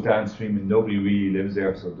goes downstream and nobody really lives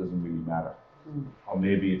there, so it doesn't really matter. Or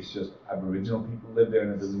maybe it's just Aboriginal people live there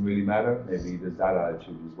and it doesn't really matter. Maybe there's that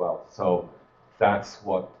attitude as well. So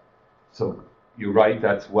so you're right,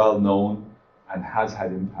 that's well known and has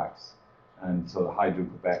had impacts. And so the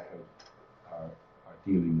Hydro-Quebec are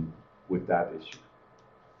dealing with that issue.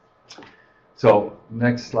 So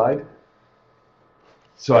next slide.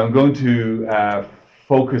 So I'm going to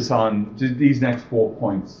focus on these next 4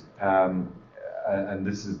 points, and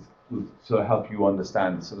this will sort of help you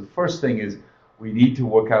understand. So the first thing is we need to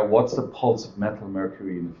work out what's the pulse of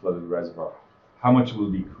methylmercury in the flooded reservoir. How much will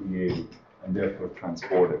be created and therefore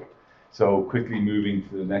transported. So quickly moving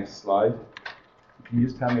to the next slide. Can you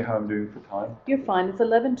just tell me how I'm doing for time? You're fine. It's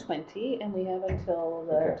 11:20, and we have until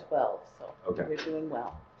Okay. 12, so Okay. you're doing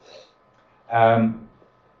well.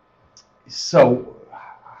 So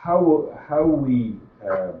how we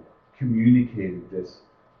communicated this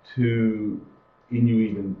to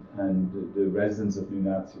Inuit and the residents of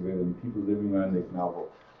Nunatsiavut and people living around Lake Melville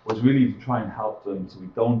was really to try and help them, so we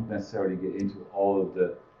don't necessarily get into all of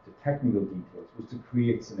the technical details, was to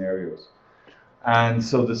create scenarios. And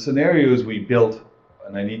so the scenarios we built,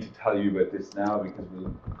 and I need to tell you about this now because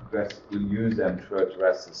we'll use them throughout the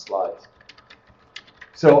rest of the slides.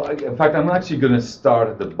 So in fact, I'm actually going to start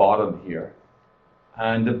at the bottom here.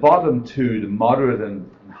 And the bottom two, the moderate and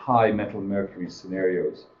high methylmercury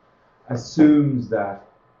scenarios, assumes that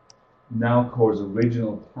Nlcahr's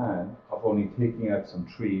original plan of only taking out some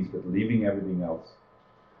trees but leaving everything else,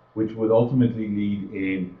 which would ultimately lead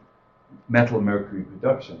in methylmercury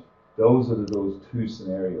production. Those are those two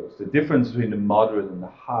scenarios. The difference between the moderate and the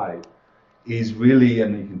high is really,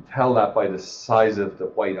 and you can tell that by the size of the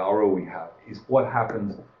white arrow we have, is what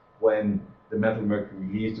happens when the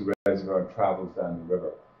methylmercury leaves the reservoir and travels down the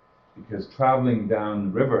river. Because traveling down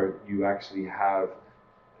the river, you actually have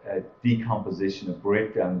a decomposition, a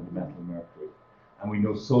breakdown of the methylmercury. And we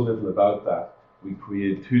know so little about that. We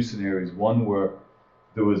created two scenarios. One where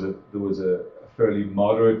there was a fairly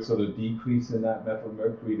moderate sort of decrease in that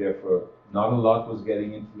methylmercury, therefore not a lot was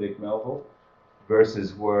getting into Lake Melville,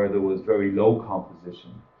 versus where there was very low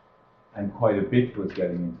composition and quite a bit was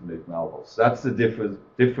getting into Lake Melville. So that's the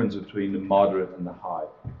difference between the moderate and the high.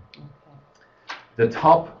 Okay. The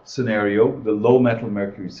top scenario, the low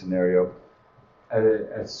methylmercury scenario,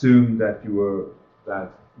 assumed that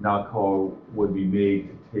Nlcahr would be made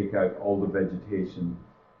to take out all the vegetation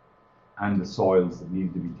and the soils that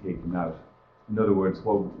needed to be taken out. In other words,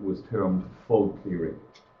 what was termed fold clearing.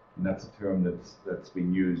 And that's a term that's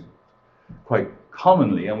been used quite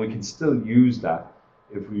commonly, and we can still use that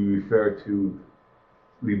if we refer to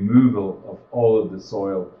removal of all of the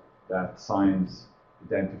soil that science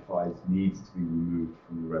identifies needs to be removed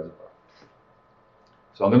from the reservoir.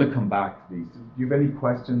 So I'm going to come back to these. Do you have any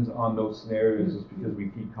questions on those scenarios, just because we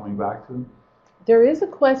keep coming back to them? There is a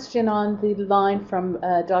question on the line from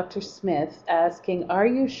Dr. Smith asking, are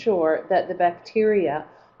you sure that the bacteria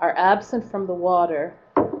are absent from the water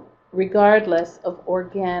regardless of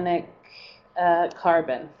organic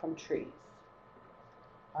carbon from trees?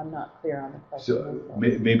 I'm not clear on the question. So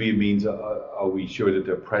maybe it means, are we sure that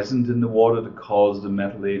they're present in the water to cause the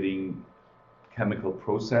methylating chemical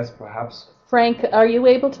process, perhaps? Frank, are you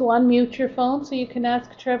able to unmute your phone so you can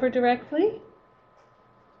ask Trevor directly?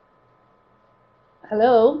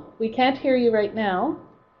 Hello, we can't hear you right now.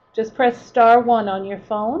 Just press *1 on your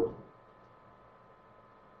phone.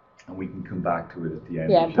 And we can come back to it at the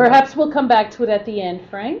end. Yeah, perhaps we'll come back to it at the end,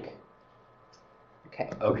 Frank. Okay.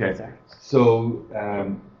 Okay, Sorry. so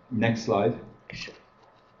next slide.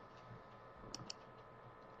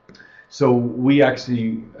 So we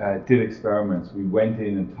actually did experiments. We went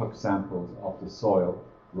in and took samples of the soil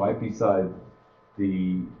right beside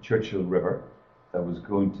the Churchill River that was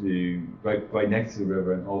going to, right next to the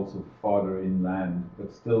river and also farther inland,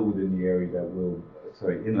 but still within the area that will,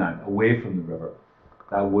 inland, away from the river,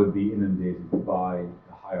 that would be inundated by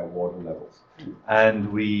the higher water levels.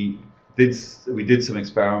 And we did some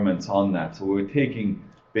experiments on that. So we were taking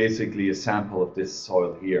basically a sample of this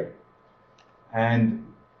soil here. And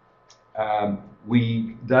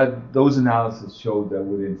those analyses showed that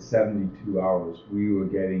within 72 hours, we were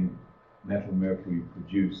getting methylmercury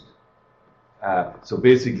produced. So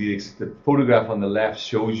basically, the photograph on the left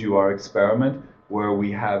shows you our experiment, where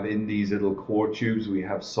we have in these little core tubes, we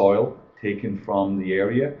have soil taken from the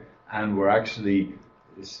area, and we're actually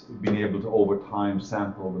being able to over time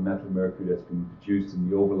sample the methylmercury that's been produced in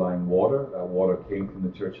the overlying water. That water came from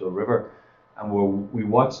the Churchill River, and we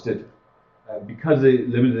watched it, because the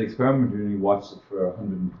limited experiment, we only watched it for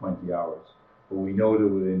 120 hours. But we know that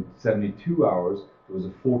within 72 hours, there was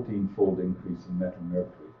a 14-fold increase in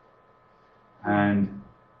methylmercury. And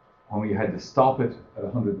when we had to stop it at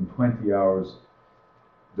 120 hours,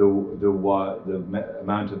 the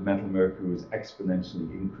amount of methylmercury was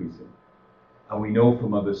exponentially increasing. And we know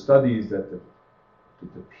from other studies that the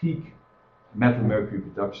peak methylmercury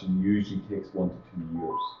production usually takes 1 to 2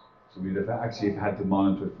 years. So we'd have actually had to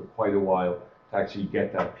monitor it for quite a while to actually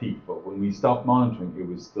get that peak. But when we stopped monitoring, it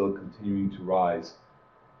was still continuing to rise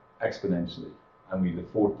exponentially. And we had a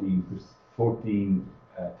 14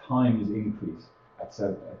 times increase at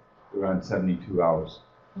around 72 hours.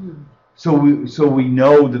 Mm. So we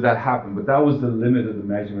know that happened, but that was the limit of the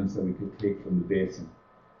measurements that we could take from the basin.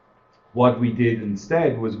 What we did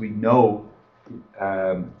instead was we know,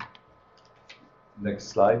 next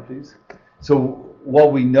slide please. So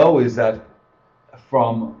what we know is that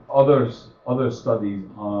from other studies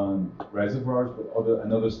on reservoirs, but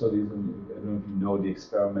other studies, and I don't know if you know the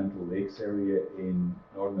experimental lakes area in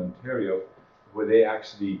northern Ontario, where they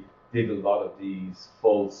actually did a lot of these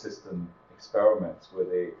full system experiments, where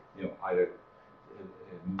they either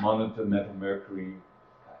monitor methylmercury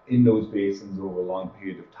in those basins over a long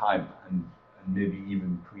period of time, and maybe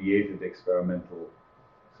even created experimental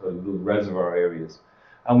sort of little reservoir areas.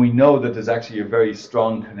 And we know that there's actually a very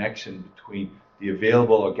strong connection between the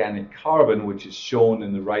available organic carbon, which is shown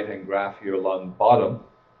in the right-hand graph here along the bottom,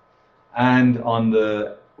 and on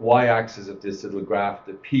the y-axis of this little graph,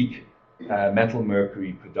 the peak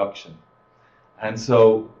methylmercury production. And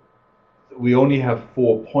so we only have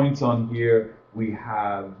 4 points on here. We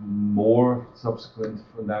have more subsequent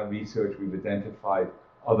from that research. We've identified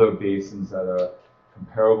other basins that are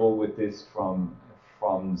comparable with this from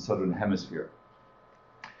the southern hemisphere.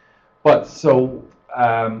 But so,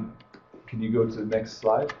 can you go to the next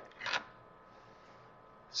slide?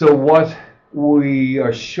 So what we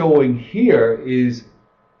are showing here is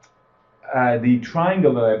the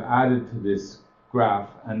triangle that I've added to this graph,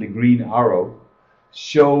 and the green arrow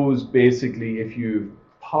shows basically, if you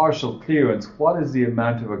partial clearance, what is the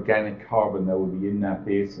amount of organic carbon that would be in that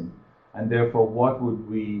basin, and therefore what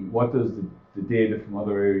does the data from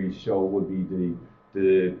other areas show would be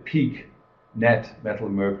the peak net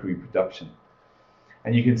methylmercury production.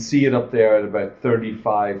 And you can see it up there at about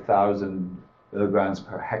 35,000 milligrams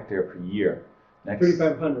per hectare per year. Next,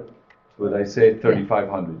 3,500. Would I say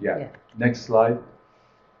 3,500? Yeah. Next slide.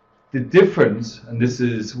 The difference, and this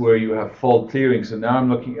is where you have full clearing. So now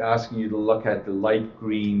I'm asking you to look at the light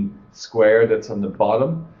green square that's on the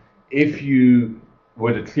bottom. If you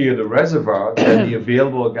were to clear the reservoir, then the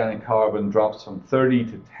available organic carbon drops from 30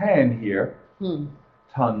 to 10 here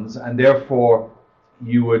tons, and therefore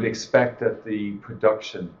you would expect that the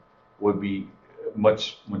production would be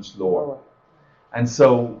much, much lower. And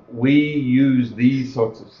so we use these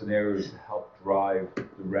sorts of scenarios to help drive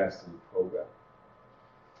the rest of the program.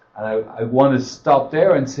 And I want to stop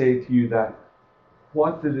there and say to you that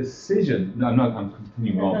what the decision, no, I'm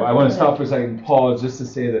continuing on, but I want to stop for a second, pause, just to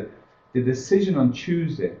say that the decision on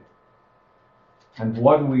Tuesday and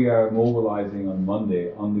what we are mobilizing on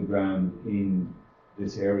Monday on the ground in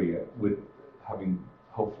this area, with having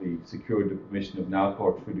hopefully secured the permission of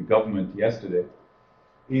Nlcahr through the government yesterday,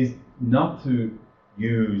 is not to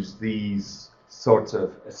use these sorts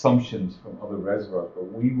of assumptions from other reservoirs,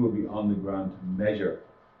 but we will be on the ground to measure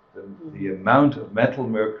the amount of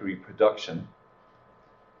methylmercury production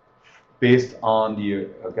based on the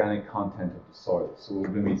organic content of the soil. So we're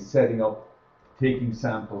going to be setting up, taking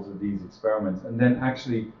samples of these experiments, and then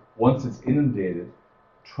actually, once it's inundated,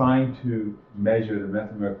 trying to measure the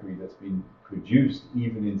methylmercury that's been produced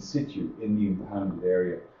even in situ in the impounded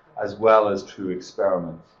area, as well as through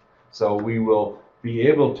experiments. So we will be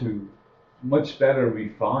able to much better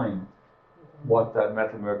refine what that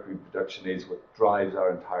methylmercury production is, what drives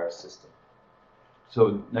our entire system.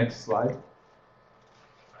 So next slide.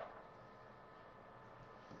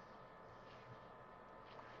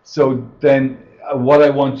 So then what I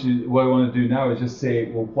want to do now is just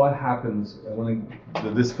say, well, what happens when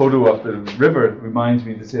this photo of the river reminds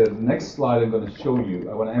me to say that the next slide I'm going to show you,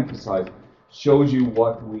 I want to emphasize, shows you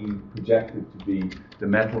what we projected to be the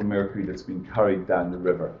methylmercury that's been carried down the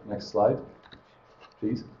river. Next slide,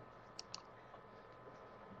 please.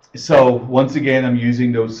 So once again, I'm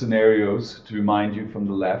using those scenarios to remind you from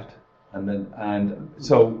the left, and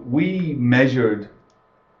so we measured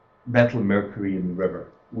methylmercury in the river.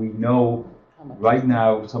 We know right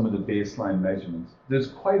now some of the baseline measurements. There's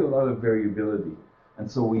quite a lot of variability,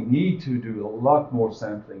 and so we need to do a lot more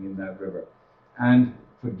sampling in that river. And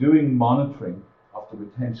for doing monitoring of the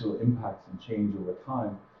potential impacts and change over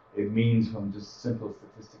time, it means from just simple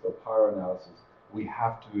statistical power analysis, we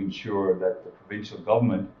have to ensure that the provincial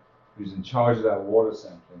government, who's in charge of that water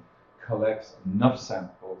sampling, collects enough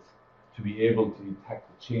samples to be able to detect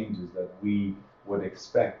the changes that we would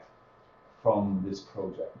expect from this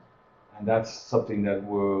project. And that's something that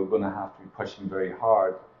we're going to have to be pushing very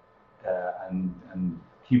hard and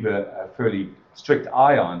keep a fairly strict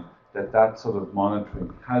eye on, that sort of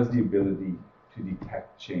monitoring has the ability to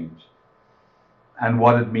detect change. And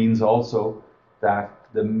what it means also that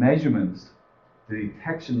the measurements, the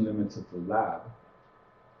detection limits of the lab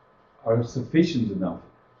are sufficient enough.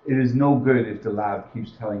 It is no good if the lab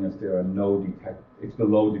keeps telling us there are it's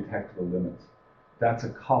below detectable limits. That's a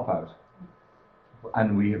cop-out.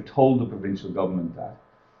 And we have told the provincial government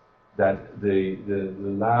that the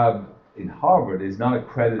lab in Harvard is not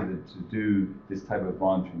accredited to do this type of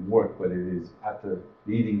monitoring work, but it is at the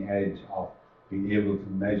leading edge of being able to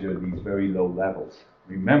measure these very low levels.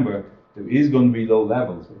 Remember, there is going to be low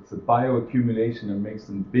levels. It's the bioaccumulation that makes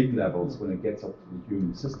them big levels when it gets up to the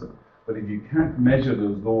human system. But if you can't measure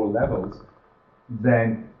those lower levels,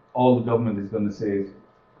 then all the government is going to say is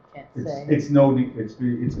it's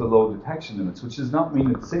below detection limits, which does not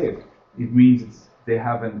mean it's safe. It means they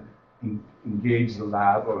haven't engaged the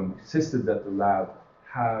lab or insisted that the lab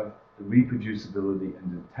have the reproducibility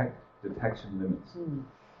and detection limits.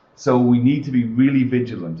 So we need to be really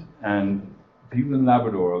vigilant, and people in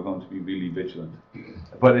Labrador are going to be really vigilant.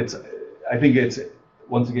 But I think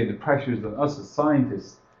once again, the pressure is on us as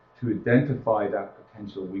scientists to identify that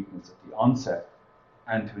potential weakness at the onset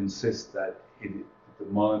and to insist that the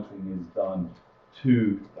monitoring is done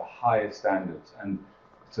to the highest standards. And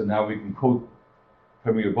so now we can quote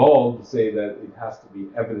Premier Ball to say that it has to be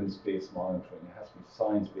evidence-based monitoring, it has to be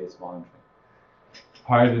science-based monitoring.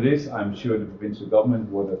 Prior to this, I'm sure the provincial government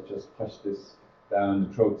would have just pushed this down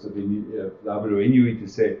the throats of Labrador Inuit to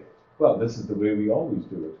say, well, this is the way we always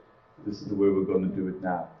do it. This is the way we're going to do it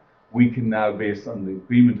now. We can now, based on the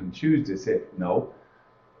agreement on Tuesday, say, no,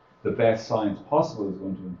 the best science possible is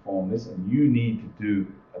going to inform this, and you need to do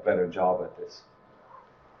a better job at this.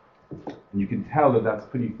 And you can tell that that's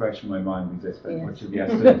pretty fresh in my mind because I spent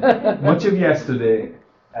much of yesterday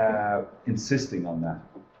insisting on that.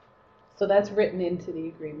 So that's written into the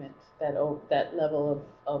agreement, that level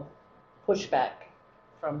of pushback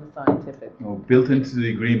from the scientific. Built into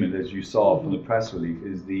the agreement, as you saw from the press release,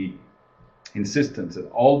 is the insistence that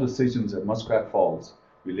all decisions at Muskrat Falls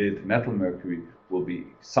related to methylmercury will be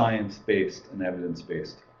science-based and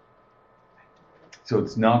evidence-based. So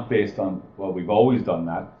it's not based on, well, we've always done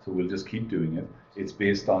that, so we'll just keep doing it. It's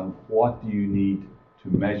based on what do you need to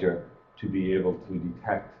measure to be able to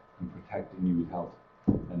detect and protect Inuit health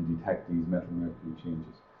and detect these methylmercury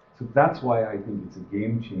changes. So that's why I think it's a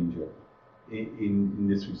game changer in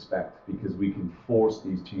this respect, because we can force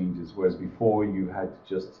these changes, whereas before you had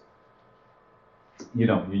to just, you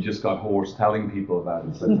just got hoarse telling people about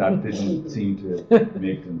it, but that didn't seem to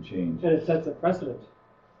make them change. And it sets a precedent.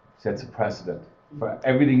 Sets a precedent for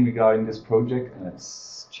everything regarding this project, and it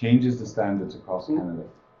changes the standards across Canada.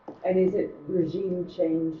 And is it regime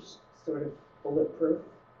change sort of bulletproof?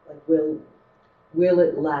 Like, will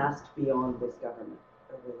it last beyond this government,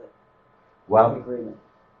 or will it agreement?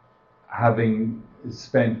 Having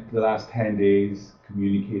spent the last 10 days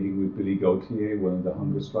communicating with Billy Gauthier, one of the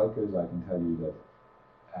hunger strikers, I can tell you that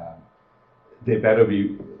they better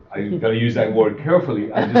be, I've got to use that word carefully,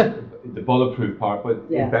 the bulletproof part, but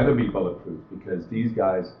it better be bulletproof, because these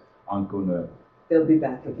guys aren't going to, they'll be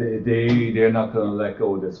back again. They're not going to let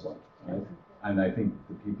go of this one, right? And I think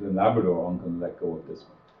the people in Labrador aren't going to let go of this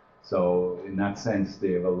one. So in that sense,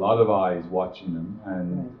 they have a lot of eyes watching them,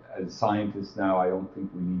 and as scientists now, I don't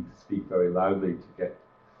think we need to speak very loudly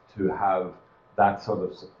to have that sort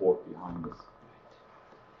of support behind us.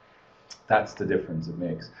 That's the difference it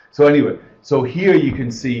makes. So anyway, so here you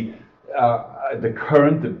can see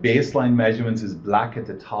the baseline measurements is black at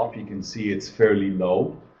the top. You can see it's fairly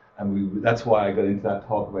low, and that's why I got into that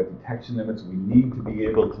talk about detection limits. We need to be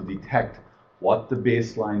able to detect what the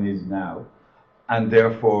baseline is now. And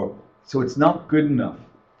therefore, so it's not good enough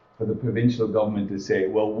for the provincial government to say,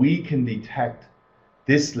 well, we can detect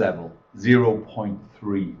this level,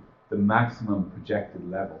 0.3, the maximum projected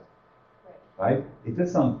level. right?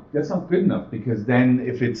 That's not good enough, because then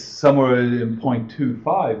if it's somewhere in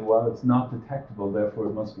 0.25, well, it's not detectable, therefore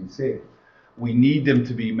it must be safe. We need them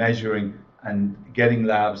to be measuring and getting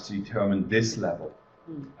labs to determine this level,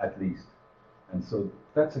 at least. And so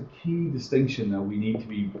that's a key distinction that we need to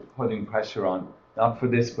be putting pressure on, not for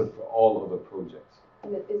this, but for all other projects.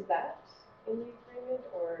 And is that in the agreement,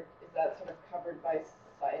 or is that sort of covered by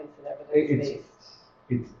science and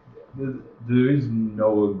evidence-based? There is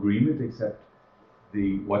no agreement except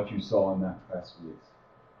what you saw in that press release,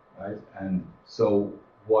 right? And so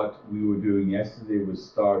what we were doing yesterday was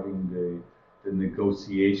starting the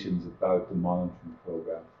negotiations about the monitoring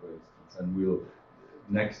program, for instance, and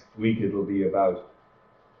next week it'll be about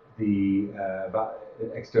the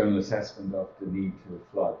external assessment of the need to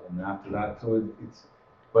flood, and after that, so it's.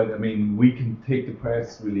 But I mean, we can take the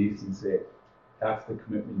press release and say, that's the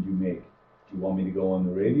commitment you make. Do you want me to go on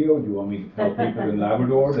the radio? Do you want me to tell people in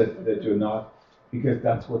Labrador that you're not? Because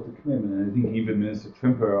that's what the commitment, and I think even Minister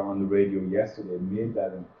Trimper on the radio yesterday made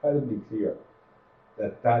that incredibly clear,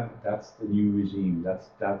 that's the new regime.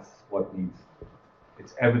 That's what needs.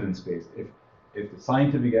 It's evidence-based. If the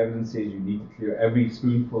scientific evidence says you need to clear every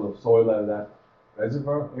spoonful of soil out of that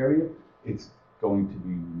reservoir area, it's going to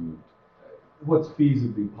be removed. What's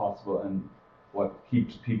feasibly possible and what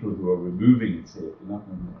keeps people who are removing it safe. You're not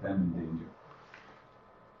going to put them in danger.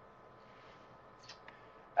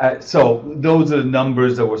 So those are the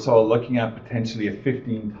numbers that we're sort of looking at, potentially a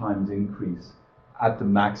 15 times increase at the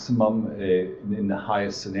maximum in the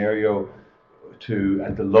highest scenario, to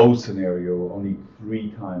at the low scenario only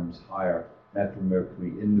 3 times higher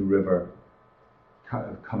methylmercury in the river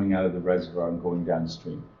coming out of the reservoir and going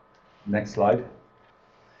downstream. Next slide.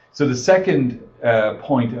 So the second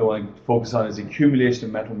point I want to focus on is accumulation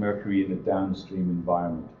of methylmercury in the downstream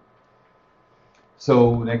environment.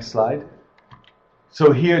 So next slide.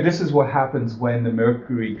 So here, this is what happens when the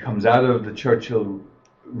mercury comes out of the Churchill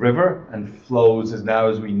River and flows.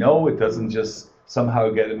 As we know, it doesn't just somehow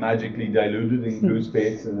get magically diluted in Goose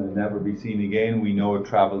Basin and never be seen again. We know it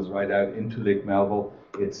travels right out into Lake Melville.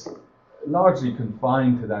 It's largely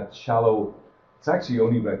confined to that shallow, it's actually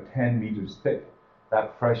only about 10 meters thick,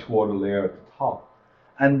 that freshwater layer at the top.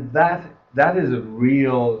 And that is a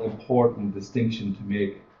real important distinction to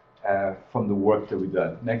make from the work that we've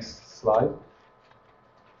done. Next slide.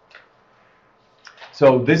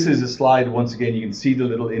 So this is a slide, once again, you can see the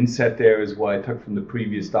little inset there is what I took from the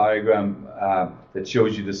previous diagram that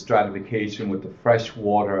shows you the stratification with the fresh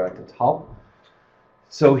water at the top.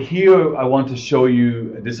 So here I want to show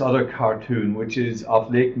you this other cartoon, which is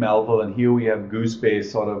of Lake Melville, and here we have Goose Bay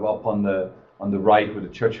sort of up on the right where the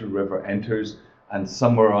Churchill River enters, and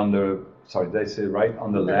somewhere on the, sorry, did I say right?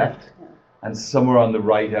 On the left. Yeah. And somewhere on the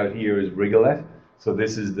right out here is Rigolette. So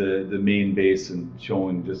this is the main basin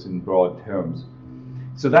shown just in broad terms.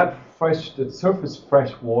 So that surface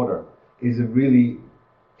fresh water is a really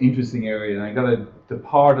interesting area, and I got to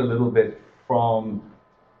depart a little bit from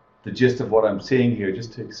the gist of what I'm saying here,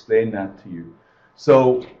 just to explain that to you.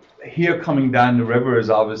 So here coming down the river is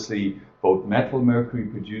obviously both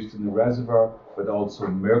methylmercury produced in the reservoir, but also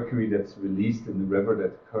mercury that's released in the river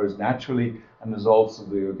that occurs naturally, and there's also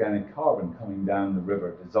the organic carbon coming down the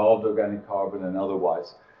river, dissolved organic carbon and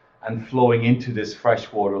otherwise, and flowing into this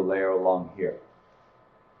freshwater layer along here.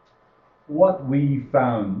 What we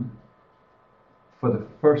found for the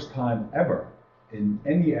first time ever in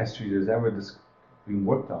any estuary that's ever been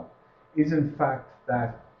worked on is in fact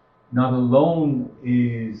that not alone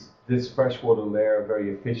is this freshwater layer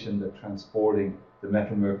very efficient at transporting the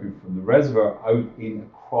methylmercury from the reservoir out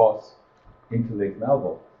across into Lake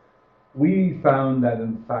Melville. We found that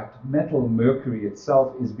in fact methylmercury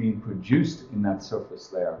itself is being produced in that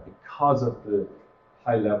surface layer because of the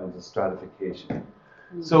high levels of stratification.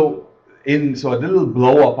 Mm-hmm. So a little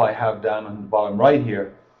blow up I have down on the bottom right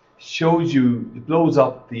here shows you, it blows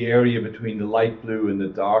up the area between the light blue and the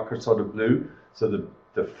darker sort of blue. So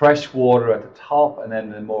the fresh water at the top and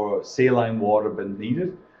then the more saline water beneath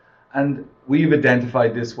it. And we've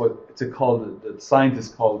identified this, the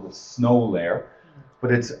scientists call it the snow layer.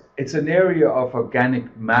 But it's an area of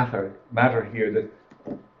organic matter here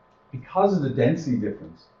that, because of the density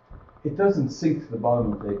difference, it doesn't sink to the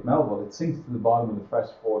bottom of Lake Melville, it sinks to the bottom of the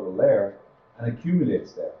freshwater layer and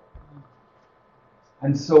accumulates there.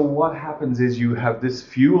 And so what happens is you have this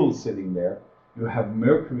fuel sitting there, you have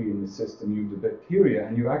mercury in the system, you have the bacteria,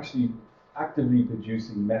 and you're actually actively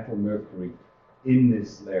producing methylmercury in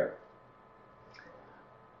this layer.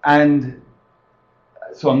 And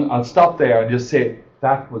so I'll stop there and just say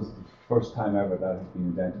that was the first time ever that has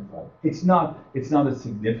been identified. It's not as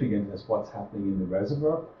significant as what's happening in the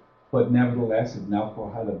reservoir, but nevertheless,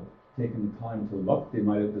 Nlcahr had taken the time to look, they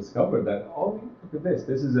might have discovered that, oh, look at this.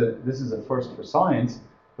 This is a first for science,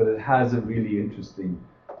 but it has a really interesting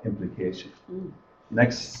implication.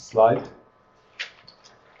 Next slide.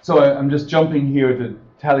 So I'm just jumping here to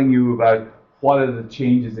telling you about what are the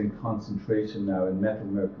changes in concentration now in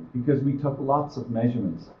methylmercury, because we took lots of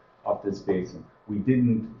measurements of this basin. We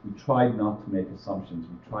tried not to make assumptions.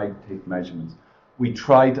 We tried to take measurements. We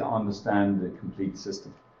tried to understand the complete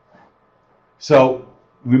system. So,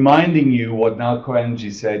 reminding you what Nlcahr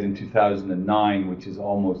Energy said in 2009, which is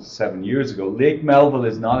almost 7 years ago, Lake Melville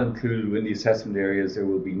is not included in the assessment areas. There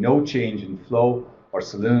will be no change in flow or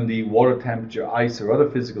salinity, water temperature, ice, or other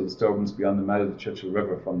physical disturbance beyond the mouth of the Churchill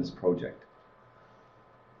River from this project.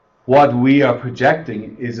 What we are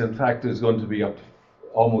projecting is, in fact, there's going to be up to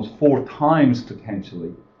almost 4 times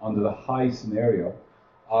potentially, under the high scenario,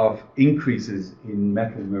 of increases in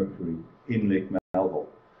methylmercury in Lake Melville.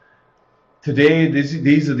 Today,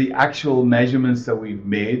 these are the actual measurements that we've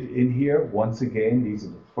made in here. Once again, these are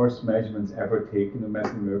the first measurements ever taken of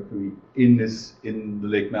methylmercury in the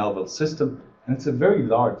Lake Melville system, and it's a very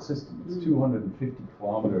large system. It's 250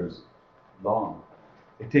 kilometers long.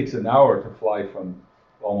 It takes an hour to fly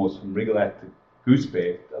almost from Rigolette to Goose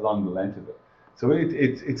Bay along the length of it. So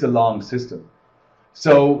it's a long system.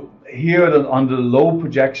 So here under the low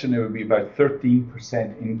projection, it would be about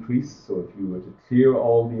 13% increase. So if you were to clear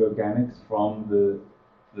all the organics from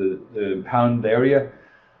the impounded area,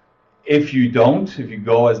 if you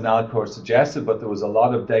go as Nlcahr suggested, but there was a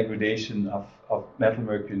lot of degradation of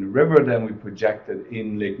methylmercury in the river, then we projected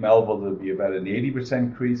in Lake Melville there would be about an 80%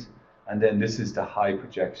 increase, and then this is the high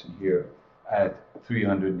projection here at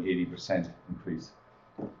 380% increase.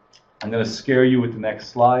 I'm going to scare you with the next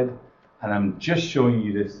slide, and I'm just showing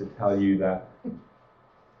you this to tell you that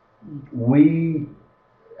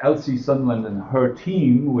Elsie Sunderland and her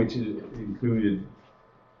team, which included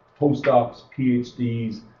postdocs,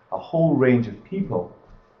 PhDs, a whole range of people,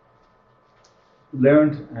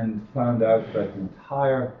 learned and found out about the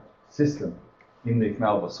entire system in Lake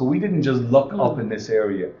Melville. So we didn't just look up in this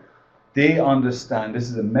area. They understand, this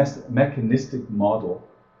is a mechanistic model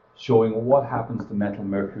showing what happens to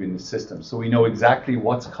methylmercury in the system. So we know exactly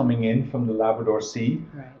what's coming in from the Labrador Sea,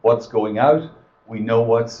 what's going out. We know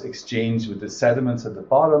what's exchanged with the sediments at the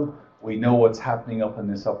bottom. We know what's happening up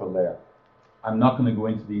in this upper layer. I'm not going to go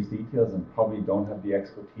into these details and probably don't have the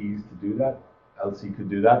expertise to do that. Elsie could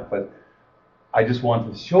do that, but I just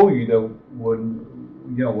want to show you that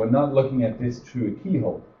we're not looking at this through a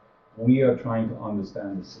keyhole. We are trying to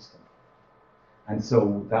understand the system. And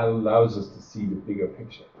so that allows us to see the bigger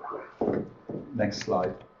picture. Next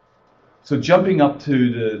slide. So jumping up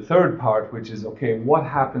to the third part, which is, okay, what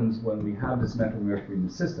happens when we have this methylmercury in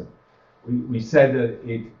the system? We said that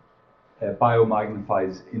it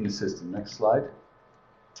biomagnifies in the system. Next slide.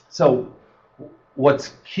 So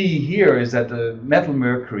what's key here is that the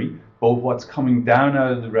methylmercury, both what's coming down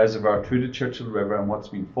out of the reservoir through the Churchill River and what's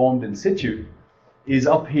been formed in situ, is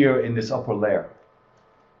up here in this upper layer.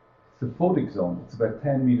 The photic zone, it's about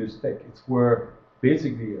 10 meters thick. It's where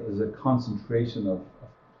basically there's a concentration of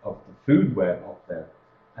the food web up there.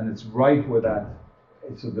 And it's right where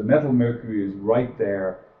so the methylmercury is right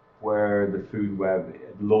there where the food web,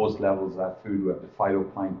 at the lowest levels of that food web, the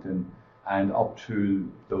phytoplankton, and up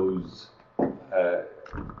to those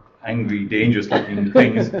angry, dangerous looking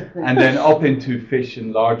things, and then up into fish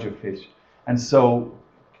and larger fish. And so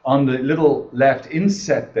on the little left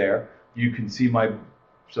inset there, you can see my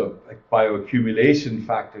bioaccumulation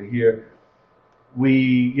factor here.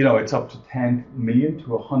 It's up to 10 million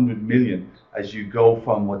to 100 million as you go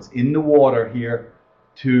from what's in the water here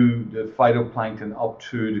to the phytoplankton, up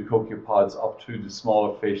through the coccopods, up through the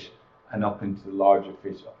smaller fish, and up into the larger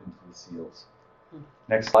fish, up into the seals.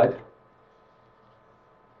 Next slide.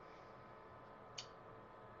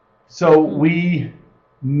 So we,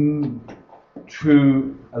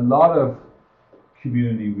 through a lot of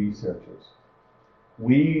community researchers,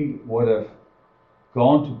 we would have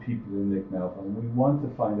gone to people in Lake Melville and we want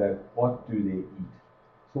to find out what do they eat.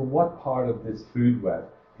 So what part of this food web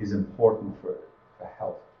is important for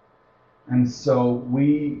health? And so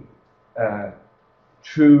we,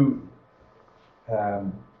 through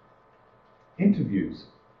interviews,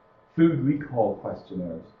 food recall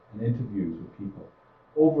questionnaires and interviews with people,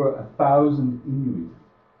 over 1,000 Inuit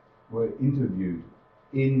were interviewed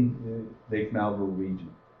in the Lake Melville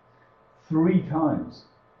region 3 times,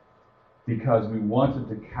 because we wanted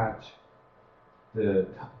to catch the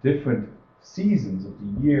different seasons of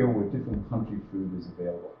the year where different country food is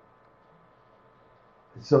available.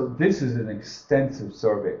 So this is an extensive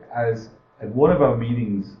survey. As at one of our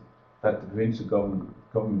meetings that the provincial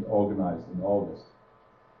government organized in August,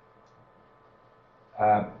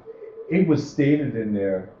 it was stated in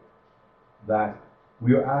there that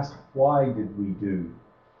we were asked why did we do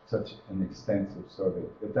such an extensive survey,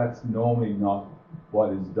 that that's normally not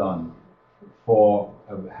what is done for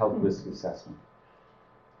a health risk assessment.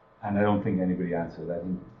 And I don't think anybody answered that.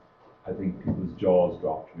 I think people's jaws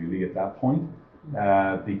dropped really at that point,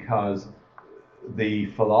 because the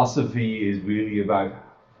philosophy is really about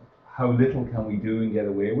how little can we do and get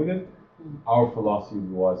away with it. Our philosophy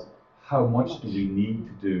was, how much do we need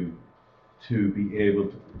to do to be able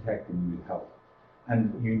to protect immune health?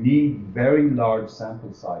 And you need very large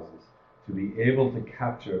sample sizes to be able to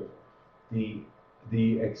capture the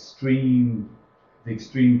extreme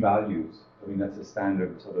values. I mean, that's a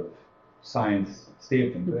standard sort of science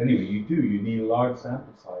statement. But anyway, you need a large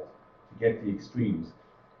sample size to get the extremes.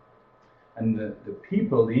 And the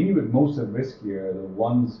people, the Inuit most at risk here are the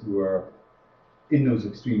ones who are in those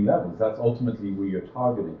extreme levels. That's ultimately where you're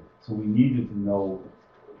targeting. So we needed to know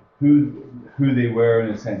who they were,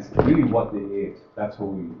 in a sense, really what they ate. That's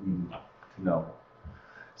what we needed to know.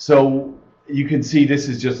 So you can see this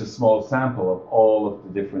is just a small sample of all of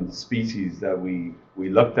the different species that we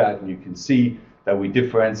looked at, and you can see that we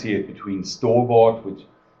differentiate between store-bought, which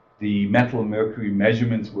the methylmercury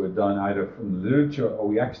measurements were done either from the literature or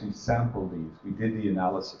we actually sampled these. We did the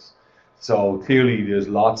analysis. So clearly there's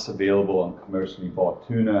lots available on commercially bought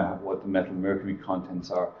tuna, what the methylmercury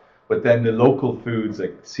contents are. But then the local foods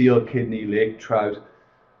like seal kidney, lake trout,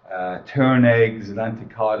 tern eggs,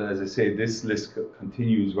 Nlcahr, as I say, this list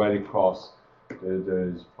continues right across.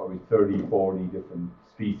 There's probably 30, 40 different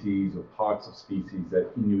species or parts of species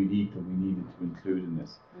that Inuit eat that we needed to include in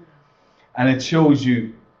this. And it shows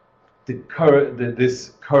you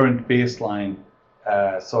this current baseline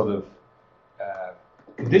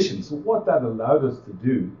conditions. So what that allowed us to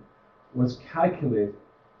do was calculate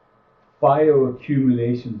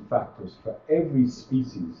bioaccumulation factors for every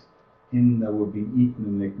species that would be eaten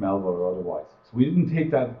in Lake Melville or otherwise. So we didn't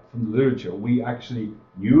take that from the literature. We actually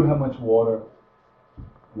knew how much water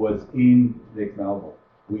was in Lake Melville.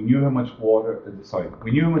 We knew how much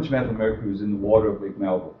we knew how much methylmercury was in the water of Lake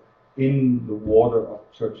Melville, in the water of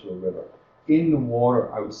Churchill River, in the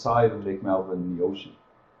water outside of Lake Melville in the ocean.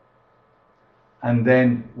 And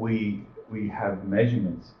then we have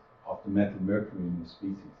measurements of the methylmercury in the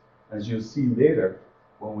species. As you'll see later,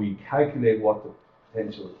 when we calculate what the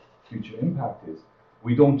potential future impact is,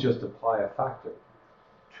 we don't just apply a factor.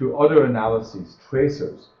 Through other analyses,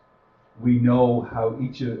 tracers, we know how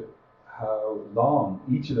long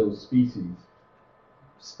each of those species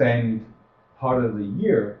spend part of the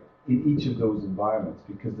year in each of those environments,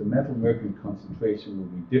 because the methylmercury concentration will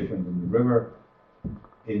be different in the river,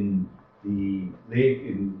 in the lake,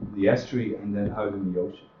 in the estuary, and then out in the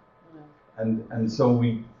ocean. And so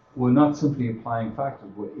we're not simply applying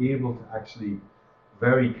factors, we're able to actually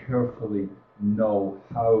very carefully know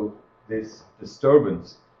how this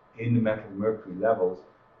disturbance in the methylmercury levels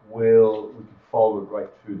we can follow it right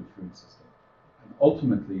through the food system. And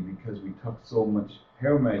ultimately, because we took so much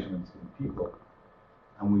hair measurements in people,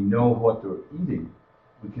 and we know what they're eating,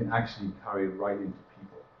 we can actually carry it right into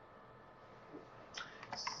people.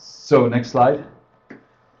 So next slide.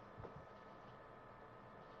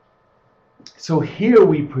 So here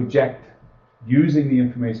we project, using the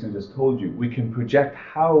information I just told you, we can project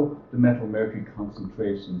how the methylmercury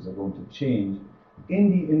concentrations are going to change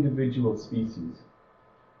in the individual species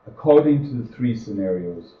according to the three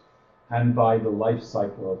scenarios and by the life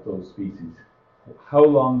cycle of those species. How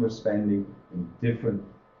long they're spending in different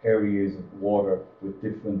areas of water with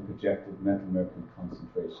different projected methylmercury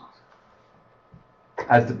concentrations.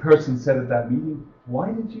 As the person said at that meeting,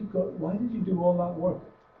 why did you do all that work?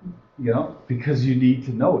 You know, because you need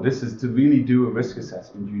to know. This is to really do a risk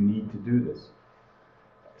assessment. You need to do this.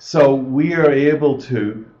 So we are able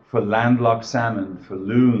to, for landlocked salmon, for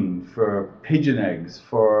loon, for pigeon eggs,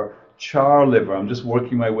 for char liver. I'm just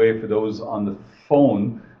working my way for those on the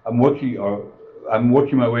phone. I'm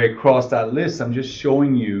working my way across that list. I'm just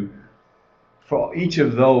showing you for each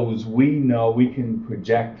of those, we know we can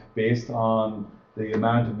project based on the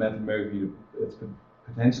amount of methylmercury that's been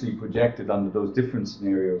potentially projected under those different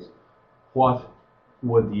scenarios, what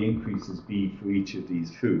would the increases be for each of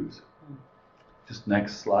these foods? Just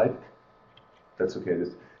next slide. That's okay.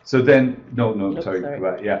 So then, sorry.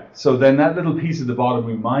 Yeah. So then that little piece at the bottom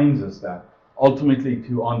reminds us that ultimately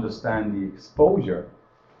to understand the exposure,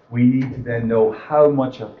 we need to then know how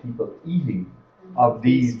much are people eating of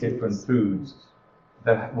these different foods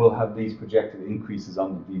that will have these projected increases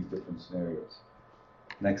under these different scenarios.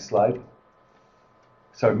 Next slide.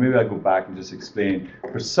 Sorry, maybe I'll go back and just explain.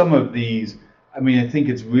 For some of these, I mean, I think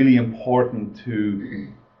it's really important to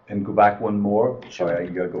And go back one more. Sorry,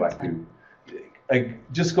 you got to go back to.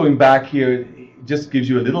 Just going back here, just gives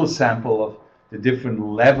you a little sample of the different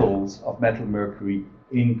levels of methylmercury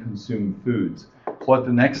in consumed foods. What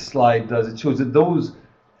the next slide does, it shows that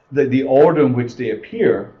the order in which they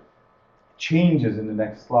appear changes in the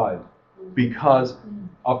next slide because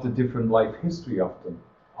of the different life history of them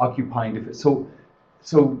occupying different.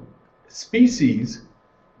 So species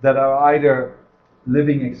that are either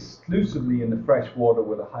living exclusively in the fresh water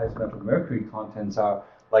where the highest methylmercury contents are,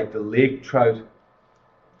 like the lake trout,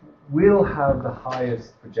 will have the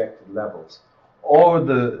highest projected levels, or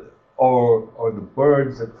the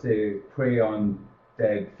birds that say prey on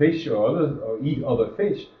dead fish or eat other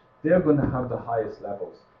fish, they're going to have the highest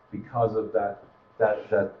levels because of that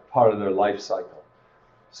part of their life cycle.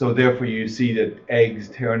 So therefore you see that eggs,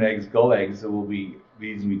 tern eggs, gull eggs, there will be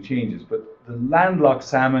reasonably changes. But the landlocked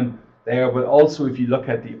salmon there, but also if you look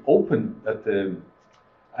at the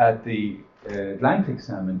Atlantic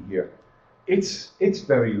salmon here, it's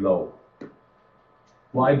very low.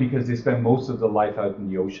 Why? Because they spend most of their life out in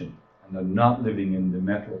the ocean and they're not living in the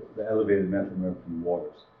elevated methylmercury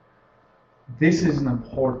waters. This is an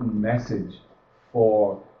important message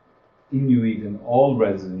for Inuit and all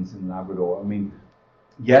residents in Labrador. I mean,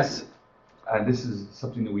 yes, and this is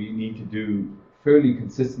something that we need to do fairly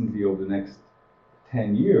consistently over the next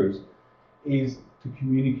 10 years, is to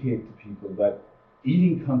communicate to people that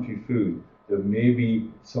eating country food, there may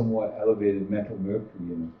be somewhat elevated methylmercury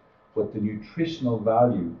in it, but the nutritional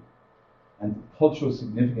value and cultural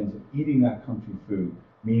significance of eating that country food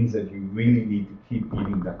means that you really need to keep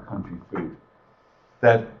eating that country food.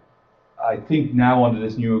 That I think now under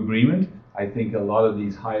this new agreement, I think a lot of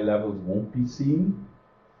these high levels won't be seen.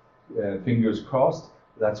 Fingers crossed,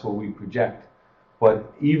 that's what we project.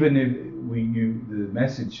 But even if the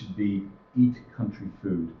message should be eat country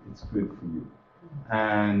food, it's good for you.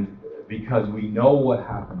 And because we know what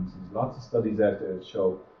happens, there's lots of studies out there that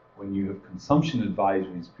show when you have consumption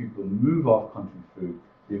advisories, people move off country food.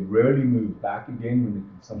 They rarely move back again when the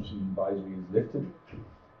consumption advisory is lifted.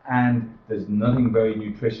 And there's nothing very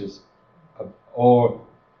nutritious, or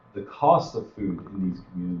the cost of food in these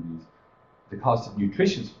communities, the cost of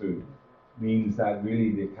nutritious food means that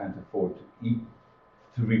really they can't afford to eat,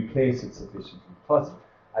 to replace it sufficiently. Plus,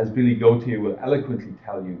 as Billy Gauthier will eloquently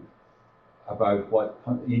tell you about what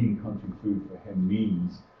eating country food for him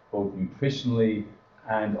means, both nutritionally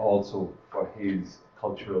and also for his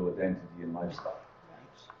cultural identity and lifestyle.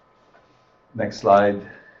 Next slide.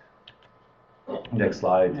 Next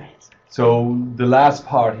slide. So the last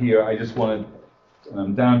part here, I just wanted, and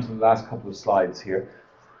I'm down to the last couple of slides here.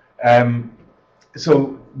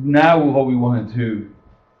 So now what we want to do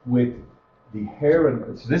with the hair,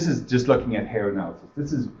 so this is just looking at hair analysis.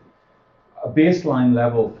 This is a baseline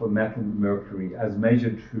level for methylmercury as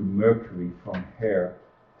measured through mercury from hair,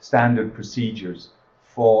 standard procedures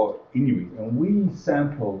for Inuit. And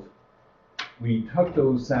we took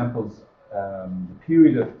those samples, the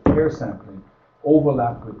period of hair sampling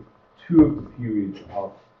overlapped with two of the periods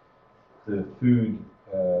of the food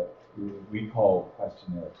recall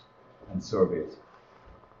questionnaires and surveys,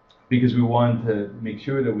 because we wanted to make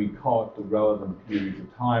sure that we caught the relevant periods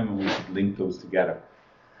of time and we could link those together.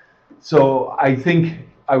 So I think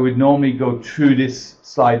I would normally go through this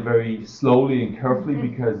slide very slowly and carefully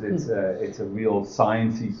because it's a real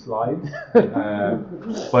sciencey slide.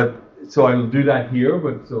 But so I will do that here.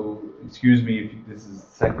 But so excuse me if this is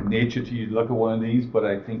second nature to you to look at one of these, but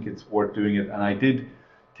I think it's worth doing it. And I did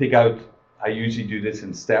take out. I usually do this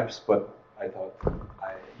in steps, but I thought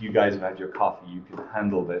you guys have had your coffee. You can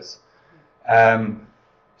handle this.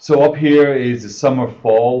 So up here is the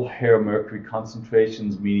summer-fall hair mercury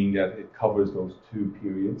concentrations, meaning that it covers those two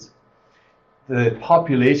periods. The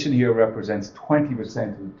population here represents 20% of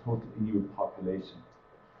the total Inuit population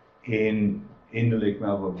in the Lake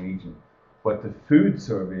Melville region. But the food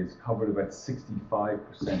surveys covered about 65%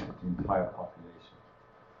 of the entire population.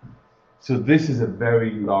 So this is a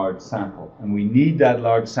very large sample. And we need that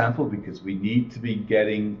large sample because we need to be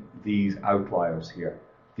getting these outliers here.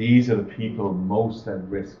 These are the people most at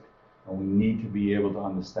risk, and we need to be able to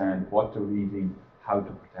understand what they're eating, how to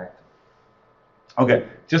protect them. Okay,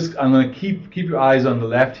 I'm going to keep your eyes on the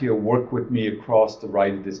left here, work with me across the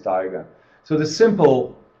right of this diagram. So the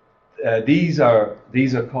simple, these are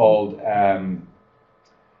called,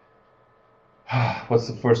 what's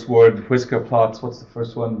the first word? Whisker plots, what's the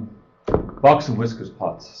first one? Box and whiskers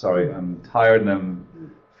plots, sorry, I'm tired and I'm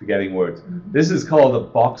forgetting words. This is called a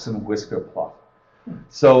box and whisker plot.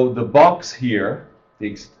 So the box here,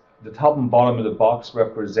 the top and bottom of the box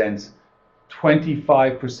represents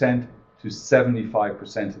 25% to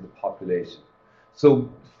 75% of the population. So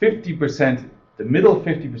 50%, the middle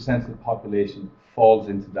 50% of the population falls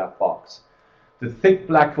into that box. The thick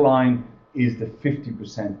black line is the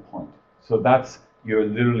 50% point. So that's, you're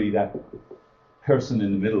literally that person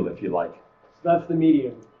in the middle, if you like. So that's the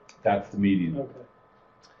median. That's the median. Okay.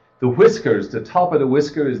 The whiskers, the top of the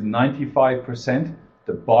whisker is 95%,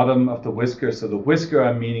 the bottom of the whisker, so the whisker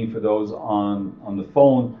I'm meaning for those on the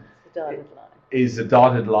phone, The dotted line. is the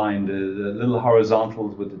dotted line, the little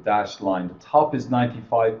horizontals with the dashed line. The top is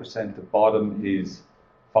 95%, the bottom is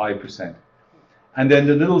 5%. And then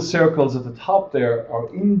the little circles at the top there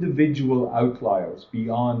are individual outliers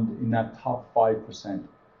beyond in that top 5%.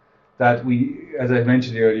 That we, as I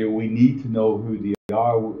mentioned earlier, we need to know who they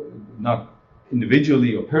are, not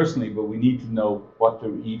individually or personally, but we need to know what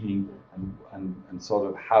they're eating and sort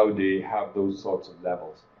of how they have those sorts of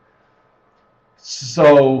levels.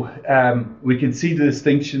 So we can see the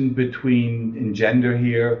distinction in gender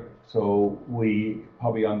here. So we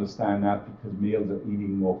probably understand that because males are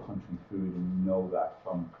eating more country food, and we know that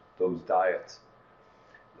from those diets.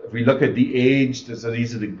 If we look at the age, so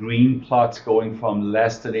these are the green plots going from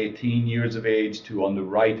less than 18 years of age to, on the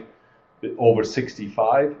right, over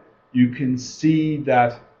 65. You can see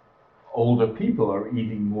that older people are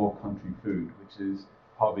eating more country food, which is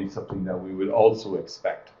probably something that we would also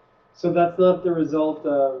expect. So that's not the result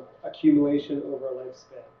of accumulation over a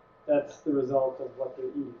lifespan. That's the result of what they're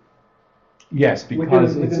eating. Yes,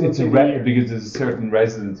 because within because there's a certain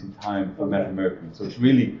residency time for methylmercury. So it's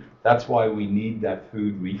really, that's why we need that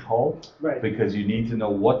food recall. Right. Because you need to know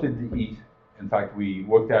what did they eat. In fact, we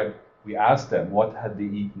asked them what had they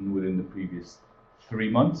eaten within the previous 3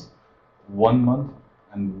 months, 1 month,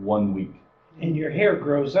 and 1 week. And your hair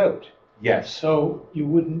grows out. Yes. So you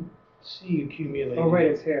wouldn't see accumulated. Oh, right,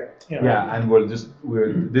 it's hair. Yeah, and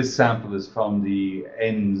this sample is from the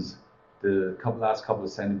ends, the last couple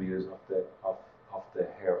of centimeters of the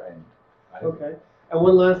hair end. Right? Okay. And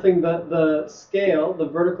one last thing, the scale, the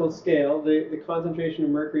vertical scale, the concentration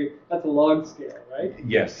of mercury, that's a log scale, right?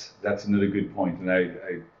 Yes, that's another good point, and I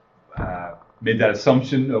made that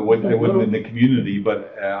assumption. I wasn't in the community,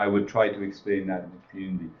 but I would try to explain that in the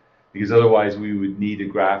community, because otherwise we would need a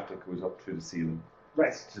graph that goes up through the ceiling,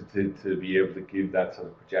 right, to be able to give that sort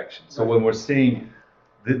of projection. So when we're saying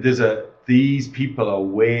that these people are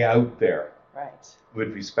way out there, right,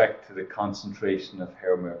 with respect to the concentration of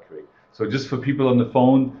hair mercury. So just for people on the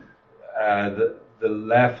phone, the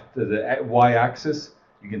left, the y-axis,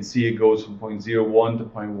 you can see it goes from 0.01 to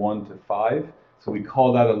 0.1 to 5. So we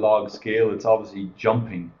call that a log scale. It's obviously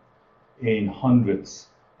jumping in hundreds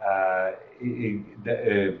as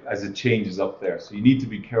it changes up there. So you need to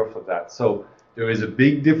be careful of that. So there is a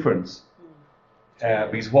big difference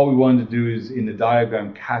because what we want to do is in the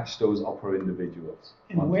diagram catch those upper individuals.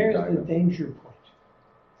 And where's the danger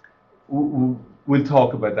point? We'll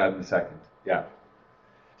talk about that in a second. Yeah.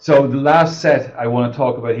 So the last set I want to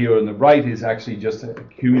talk about here on the right is actually just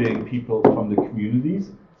accumulating people from the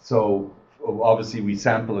communities. So obviously we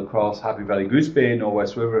sample across Happy Valley Goose Bay,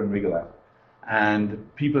 Northwest River, and Rigolet. And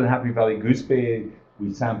people in Happy Valley Goose Bay,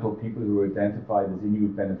 we sample people who were identified as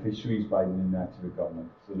Inuit beneficiaries by the Nunatsiavut government.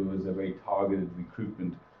 So there was a very targeted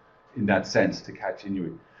recruitment in that sense to catch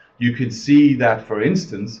Inuit. You could see that, for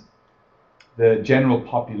instance, the general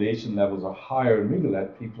population levels are higher in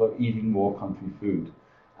Rigolet. People are eating more country food,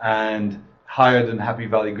 and higher than Happy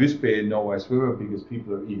Valley Goose Bay and Northwest River because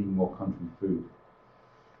people are eating more country food.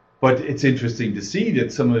 But it's interesting to see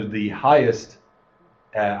that some of the highest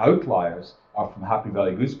outliers are from Happy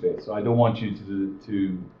Valley Goose Bay. So I don't want you to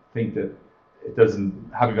think that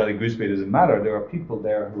Happy Valley Goose Bay doesn't matter. There are people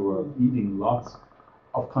there who are eating lots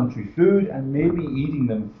of country food and maybe eating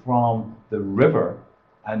them from the river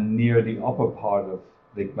and near the upper part of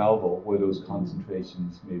Lake Melville, where those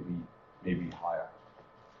concentrations may be higher.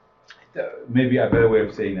 Maybe a better way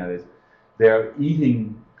of saying that is they're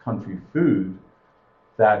eating country food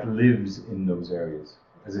that lives in those areas.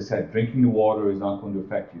 As I said, drinking the water is not going to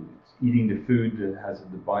affect you. It's eating the food that has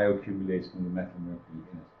the bioaccumulation of the methylmercury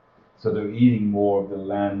in it. So they're eating more of the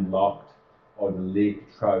landlocked or the lake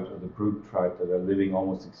trout or the brook trout that are living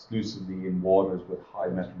almost exclusively in waters with high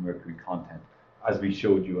methylmercury content, as we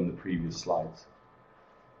showed you on the previous slides.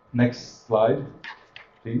 Next slide,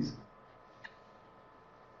 please.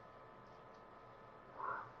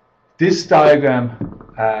 This diagram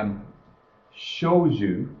shows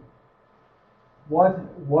you what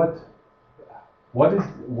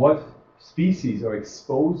species are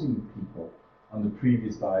exposing people on the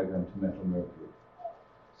previous diagram to methylmercury.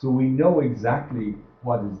 So we know exactly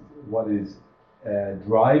what is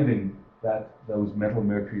driving those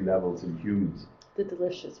methylmercury levels in humans. the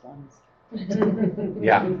delicious ones.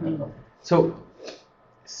 Yeah. So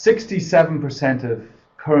 67% of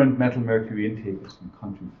current methylmercury intake is from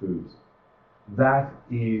country foods. That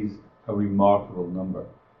is a remarkable number,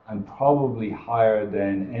 and probably higher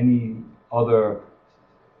than any other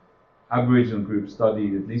Aboriginal group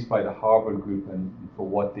studied, at least by the Harvard group, and for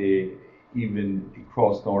what they even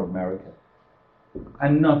across North America.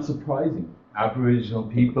 And not surprising, Aboriginal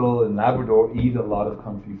people in Labrador eat a lot of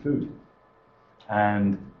country food,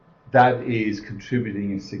 and that is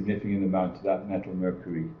contributing a significant amount to that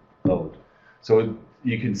methylmercury load. So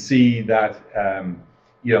you can see that,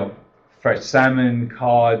 fresh salmon,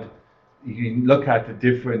 cod, you can look at the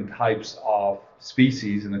different types of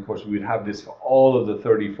species, and of course we would have this for all of the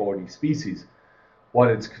 30, 40 species, what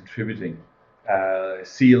it's contributing.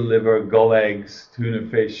 Seal liver, gull eggs, tuna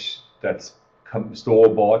fish, that's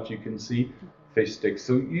store-bought, you can see, fish sticks.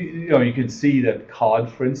 So you can see that cod,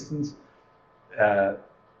 for instance,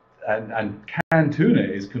 and canned tuna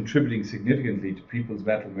is contributing significantly to people's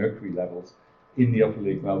methylmercury levels in the Upper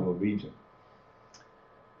Lake Melville region.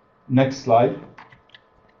 Next slide.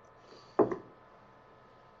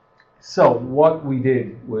 So what we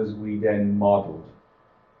did was we then modeled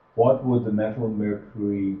what would the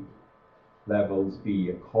methylmercury levels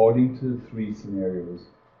be according to the 3 scenarios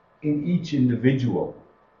in each individual,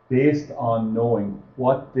 based on knowing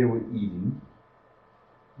what they were eating,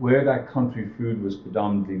 where that country food was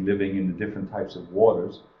predominantly living in the different types of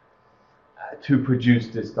waters, to produce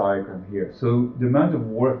this diagram here. So the amount of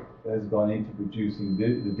work that has gone into producing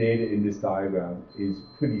the data in this diagram is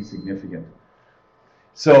pretty significant.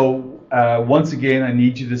 So once again, I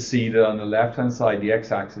need you to see that on the left-hand side, the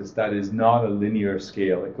x-axis, that is not a linear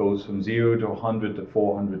scale. It goes from 0 to 100 to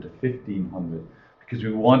 400 to 1500, because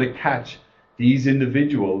we want to catch these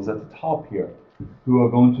individuals at the top here who are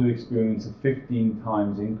going to experience a 15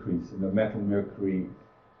 times increase in their methylmercury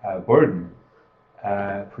burden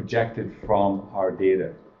projected from our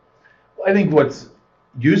data. I think what's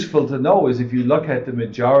useful to know is if you look at the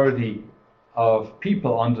majority of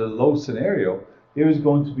people under the low scenario, there is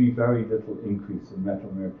going to be very little increase in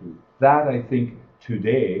methylmercury. That, I think,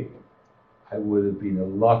 today, I would have been a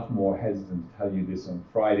lot more hesitant to tell you this on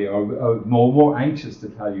Friday, or more anxious to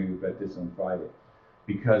tell you about this on Friday,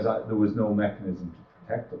 because there was no mechanism to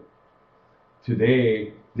protect them.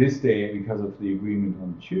 Today, this day, because of the agreement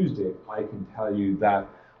on Tuesday, I can tell you that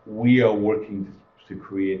we are working to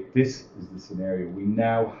create, this is the scenario. We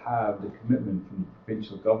now have the commitment from the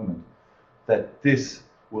provincial government that this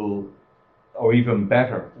will, or even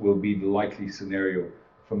better, will be the likely scenario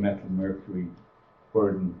for methylmercury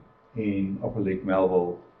burden in Upper Lake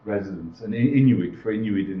Melville residents, and Inuit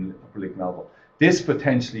in Upper Lake Melville. This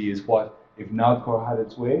potentially is what, if Nlcahr had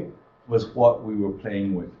its way, was what we were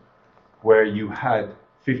playing with, where you had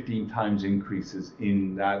 15 times increases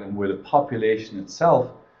in that, and where the population itself,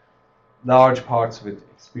 large parts of it,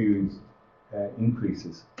 experienced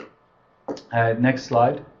increases. Next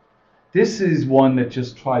slide. This is one that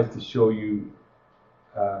just tries to show you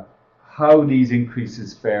how these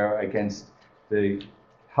increases fare against the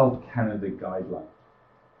Health Canada guideline.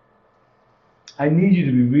 I need you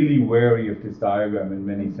to be really wary of this diagram in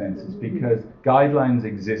many senses, because guidelines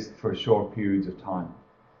exist for short periods of time.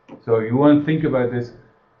 So you want to think about this,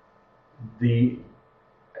 the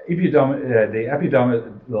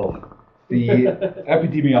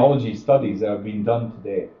epidemiology studies that have been done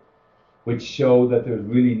today, which show that there's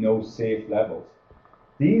really no safe levels.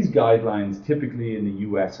 These guidelines typically in the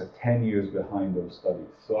US are 10 years behind those studies.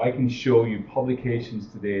 So I can show you publications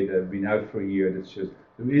today that have been out for a year that shows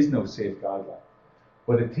there is no safe guideline.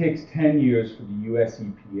 But it takes 10 years for the US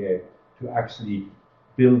EPA to actually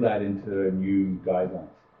build that into their new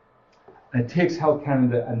guidelines. And it takes Health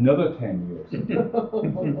Canada another 10 years.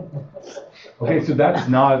 Okay, so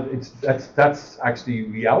that's actually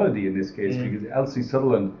reality in this case, because Elsie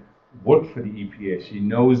Sutherland worked for the EPA. She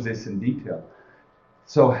knows this in detail.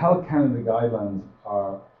 So Health Canada guidelines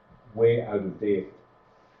are way out of date.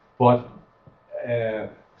 But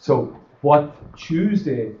so what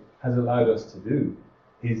Tuesday has allowed us to do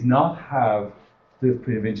is not have the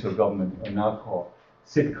provincial government or Nlcahr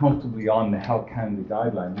sit comfortably on the Health Canada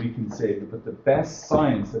guideline. We can say that the best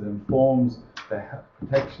science that informs the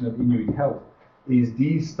protection of Inuit health is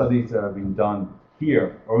these studies that have been done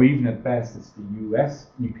here, or even at best it's the US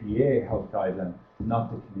EPA health guideline,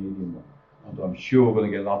 not the Canadian one. Although I'm sure we're going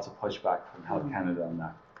to get lots of pushback from Health Canada on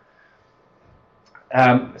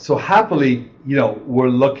that. So happily, we're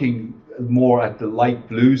looking more at the light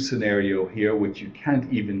blue scenario here, which you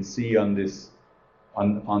can't even see on this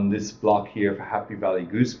block here for Happy Valley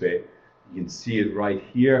Goose Bay. You can see it right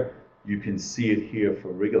here. You can see it here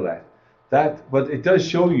for Rigolette. But it does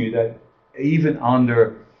show you that even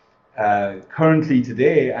under currently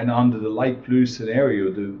today, and under the light blue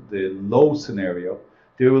scenario, the low scenario,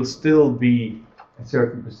 there will still be a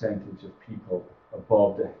certain percentage of people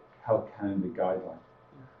above the Health Canada guideline.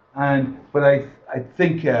 But I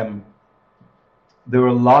think there are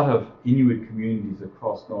a lot of Inuit communities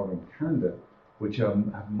across northern Canada which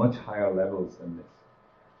have much higher levels than this.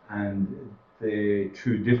 And they,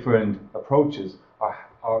 through different approaches,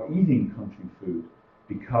 are eating country food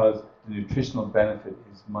because the nutritional benefit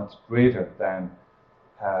is much greater than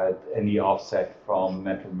any offset from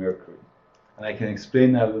methylmercury. And I can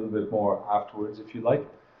explain that a little bit more afterwards if you like.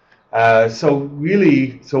 So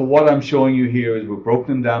what I'm showing you here is we're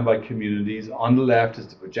broken them down by communities. On the left is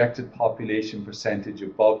the projected population percentage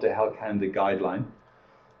above the Health Canada guideline.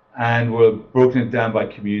 And we're broken it down by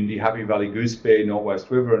community, Happy Valley, Goose Bay,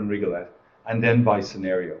 Northwest River, and Rigolet, and then by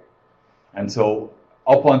scenario. And so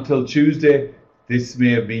up until Tuesday, this may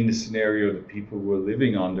have been the scenario that people were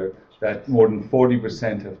living under, that more than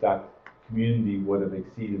 40% of that community would have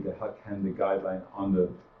exceeded the Health Canada guideline under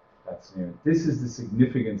that scenario. This is the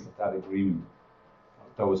significance of that agreement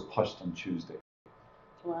that was pushed on Tuesday.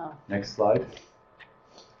 Wow. Next slide.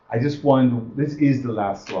 I just wanted, this is the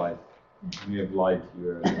last slide. We have lied to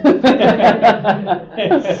you.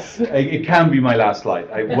 It can be my last slide.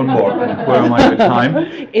 One more. Where am I with time?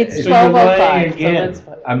 It's So you're lying 12:05. again. So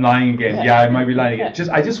that's I'm lying again. Yeah, I might be lying again.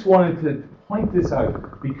 I just wanted to point this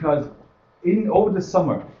out because over the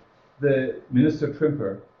summer, the Minister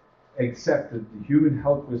Trimper accepted the Human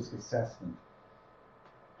Health Risk Assessment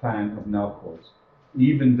Plan of Nlcahr,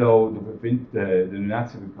 even though the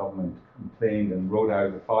Nunatsiavut government complained and wrote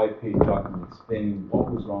out a 5-page document explaining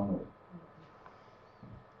what was wrong with it.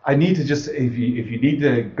 I need to just, if you need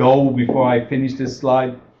to go before I finish this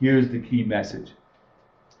slide, here's the key message.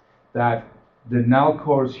 That the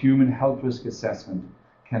Nlcahr's Human Health Risk Assessment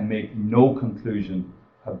can make no conclusion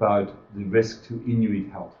about the risk to Inuit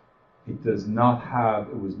health. It does not have,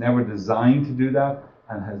 it was never designed to do that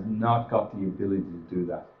and has not got the ability to do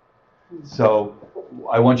that. So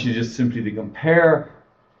I want you just simply to compare.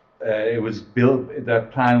 That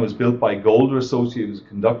plan was built by Golder Associates, it was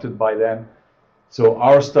conducted by them. So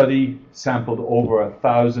our study sampled over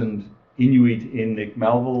 1,000 Inuit in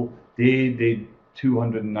Melville. They did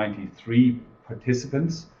 293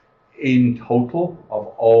 participants in total of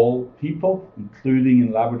all people, including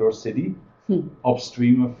in Labrador City,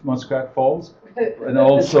 upstream of Muskrat Falls, and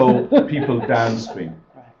also people downstream.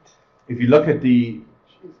 If you look at the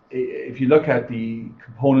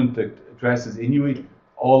component that addresses Inuit,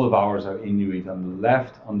 all of ours are Inuit on the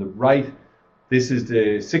left. On the right, this is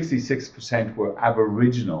the 66% were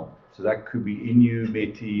Aboriginal, so that could be Innu,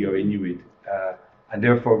 Métis, or Inuit. And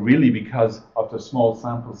therefore, really, because of the small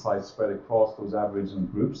sample size spread across those Aboriginal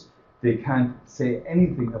groups, they can't say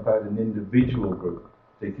anything about an individual group.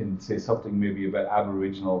 They can say something maybe about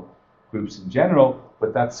Aboriginal groups in general,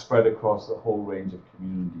 but that's spread across the whole range of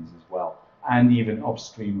communities as well, and even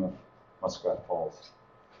upstream of Muskrat Falls.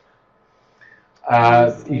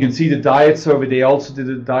 You can see the diet survey. They also did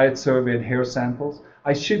a diet survey and hair samples.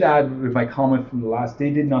 I should add, with my comment from the last, they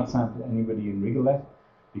did not sample anybody in Rigolet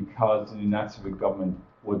because the Nunatsiavut government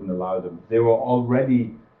wouldn't allow them. They were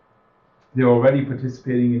already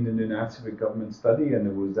participating in the Nunatsiavut government study, and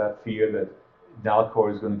there was that fear that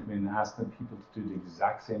Nlcahr is going to come in and ask them people to do the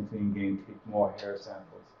exact same thing again, take more hair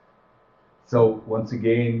samples. So once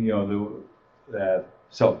again,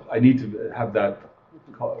 so I need to have that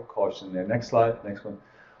caution there. Next slide, next one.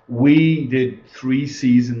 We did 3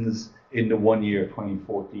 seasons in the 1 year,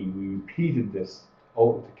 2014. We repeated this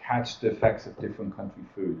to catch the effects of different country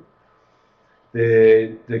food.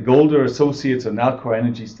 The Golder Associates or Nlcahr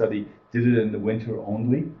Energy Study did it in the winter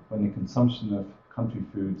only, when the consumption of country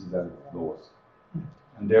foods is at its lowest.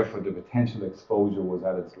 And therefore the potential exposure was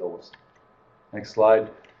at its lowest. Next slide.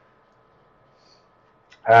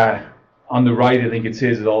 On the right, I think it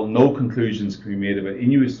says it all, no conclusions can be made about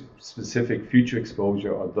Inuit-specific future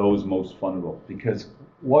exposure or those most vulnerable. Because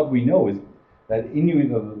what we know is that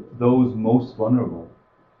Inuit are those most vulnerable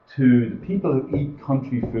to the people who eat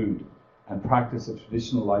country food and practice a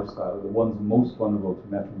traditional lifestyle, are the ones most vulnerable to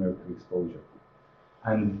methylmercury exposure.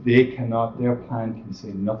 And they cannot, their plan can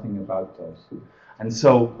say nothing about those. And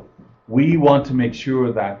so we want to make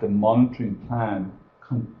sure that the monitoring plan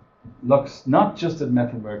looks not just at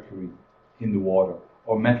methylmercury in the water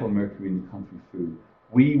or methylmercury in the country food.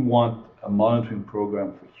 We want a monitoring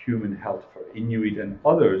program for human health for Inuit and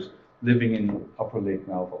others living in Upper Lake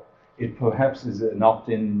Melville. It perhaps is an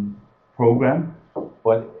opt-in program,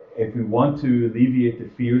 but if we want to alleviate the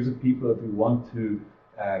fears of people, if we want to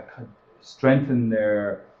strengthen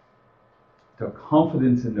their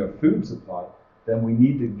confidence in their food supply, then we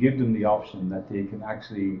need to give them the option that they can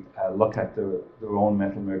actually look at their own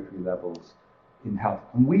methylmercury levels in health.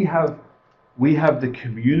 And we have the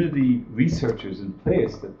community researchers in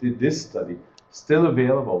place that did this study still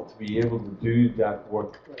available to be able to do that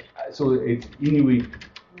work. So it's Inuit,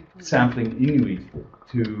 sampling Inuit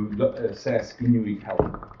to assess Inuit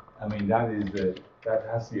health. I mean, that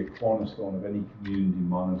has to be a cornerstone of any community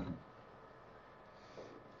monitoring.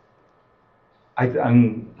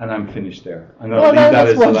 I'm finished there. I'm going to leave that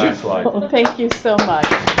as the last slide. Thank you so much.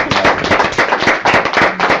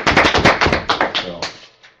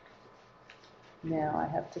 Now I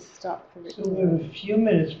have to stop for the So we have a few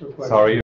minutes for questions. Sorry.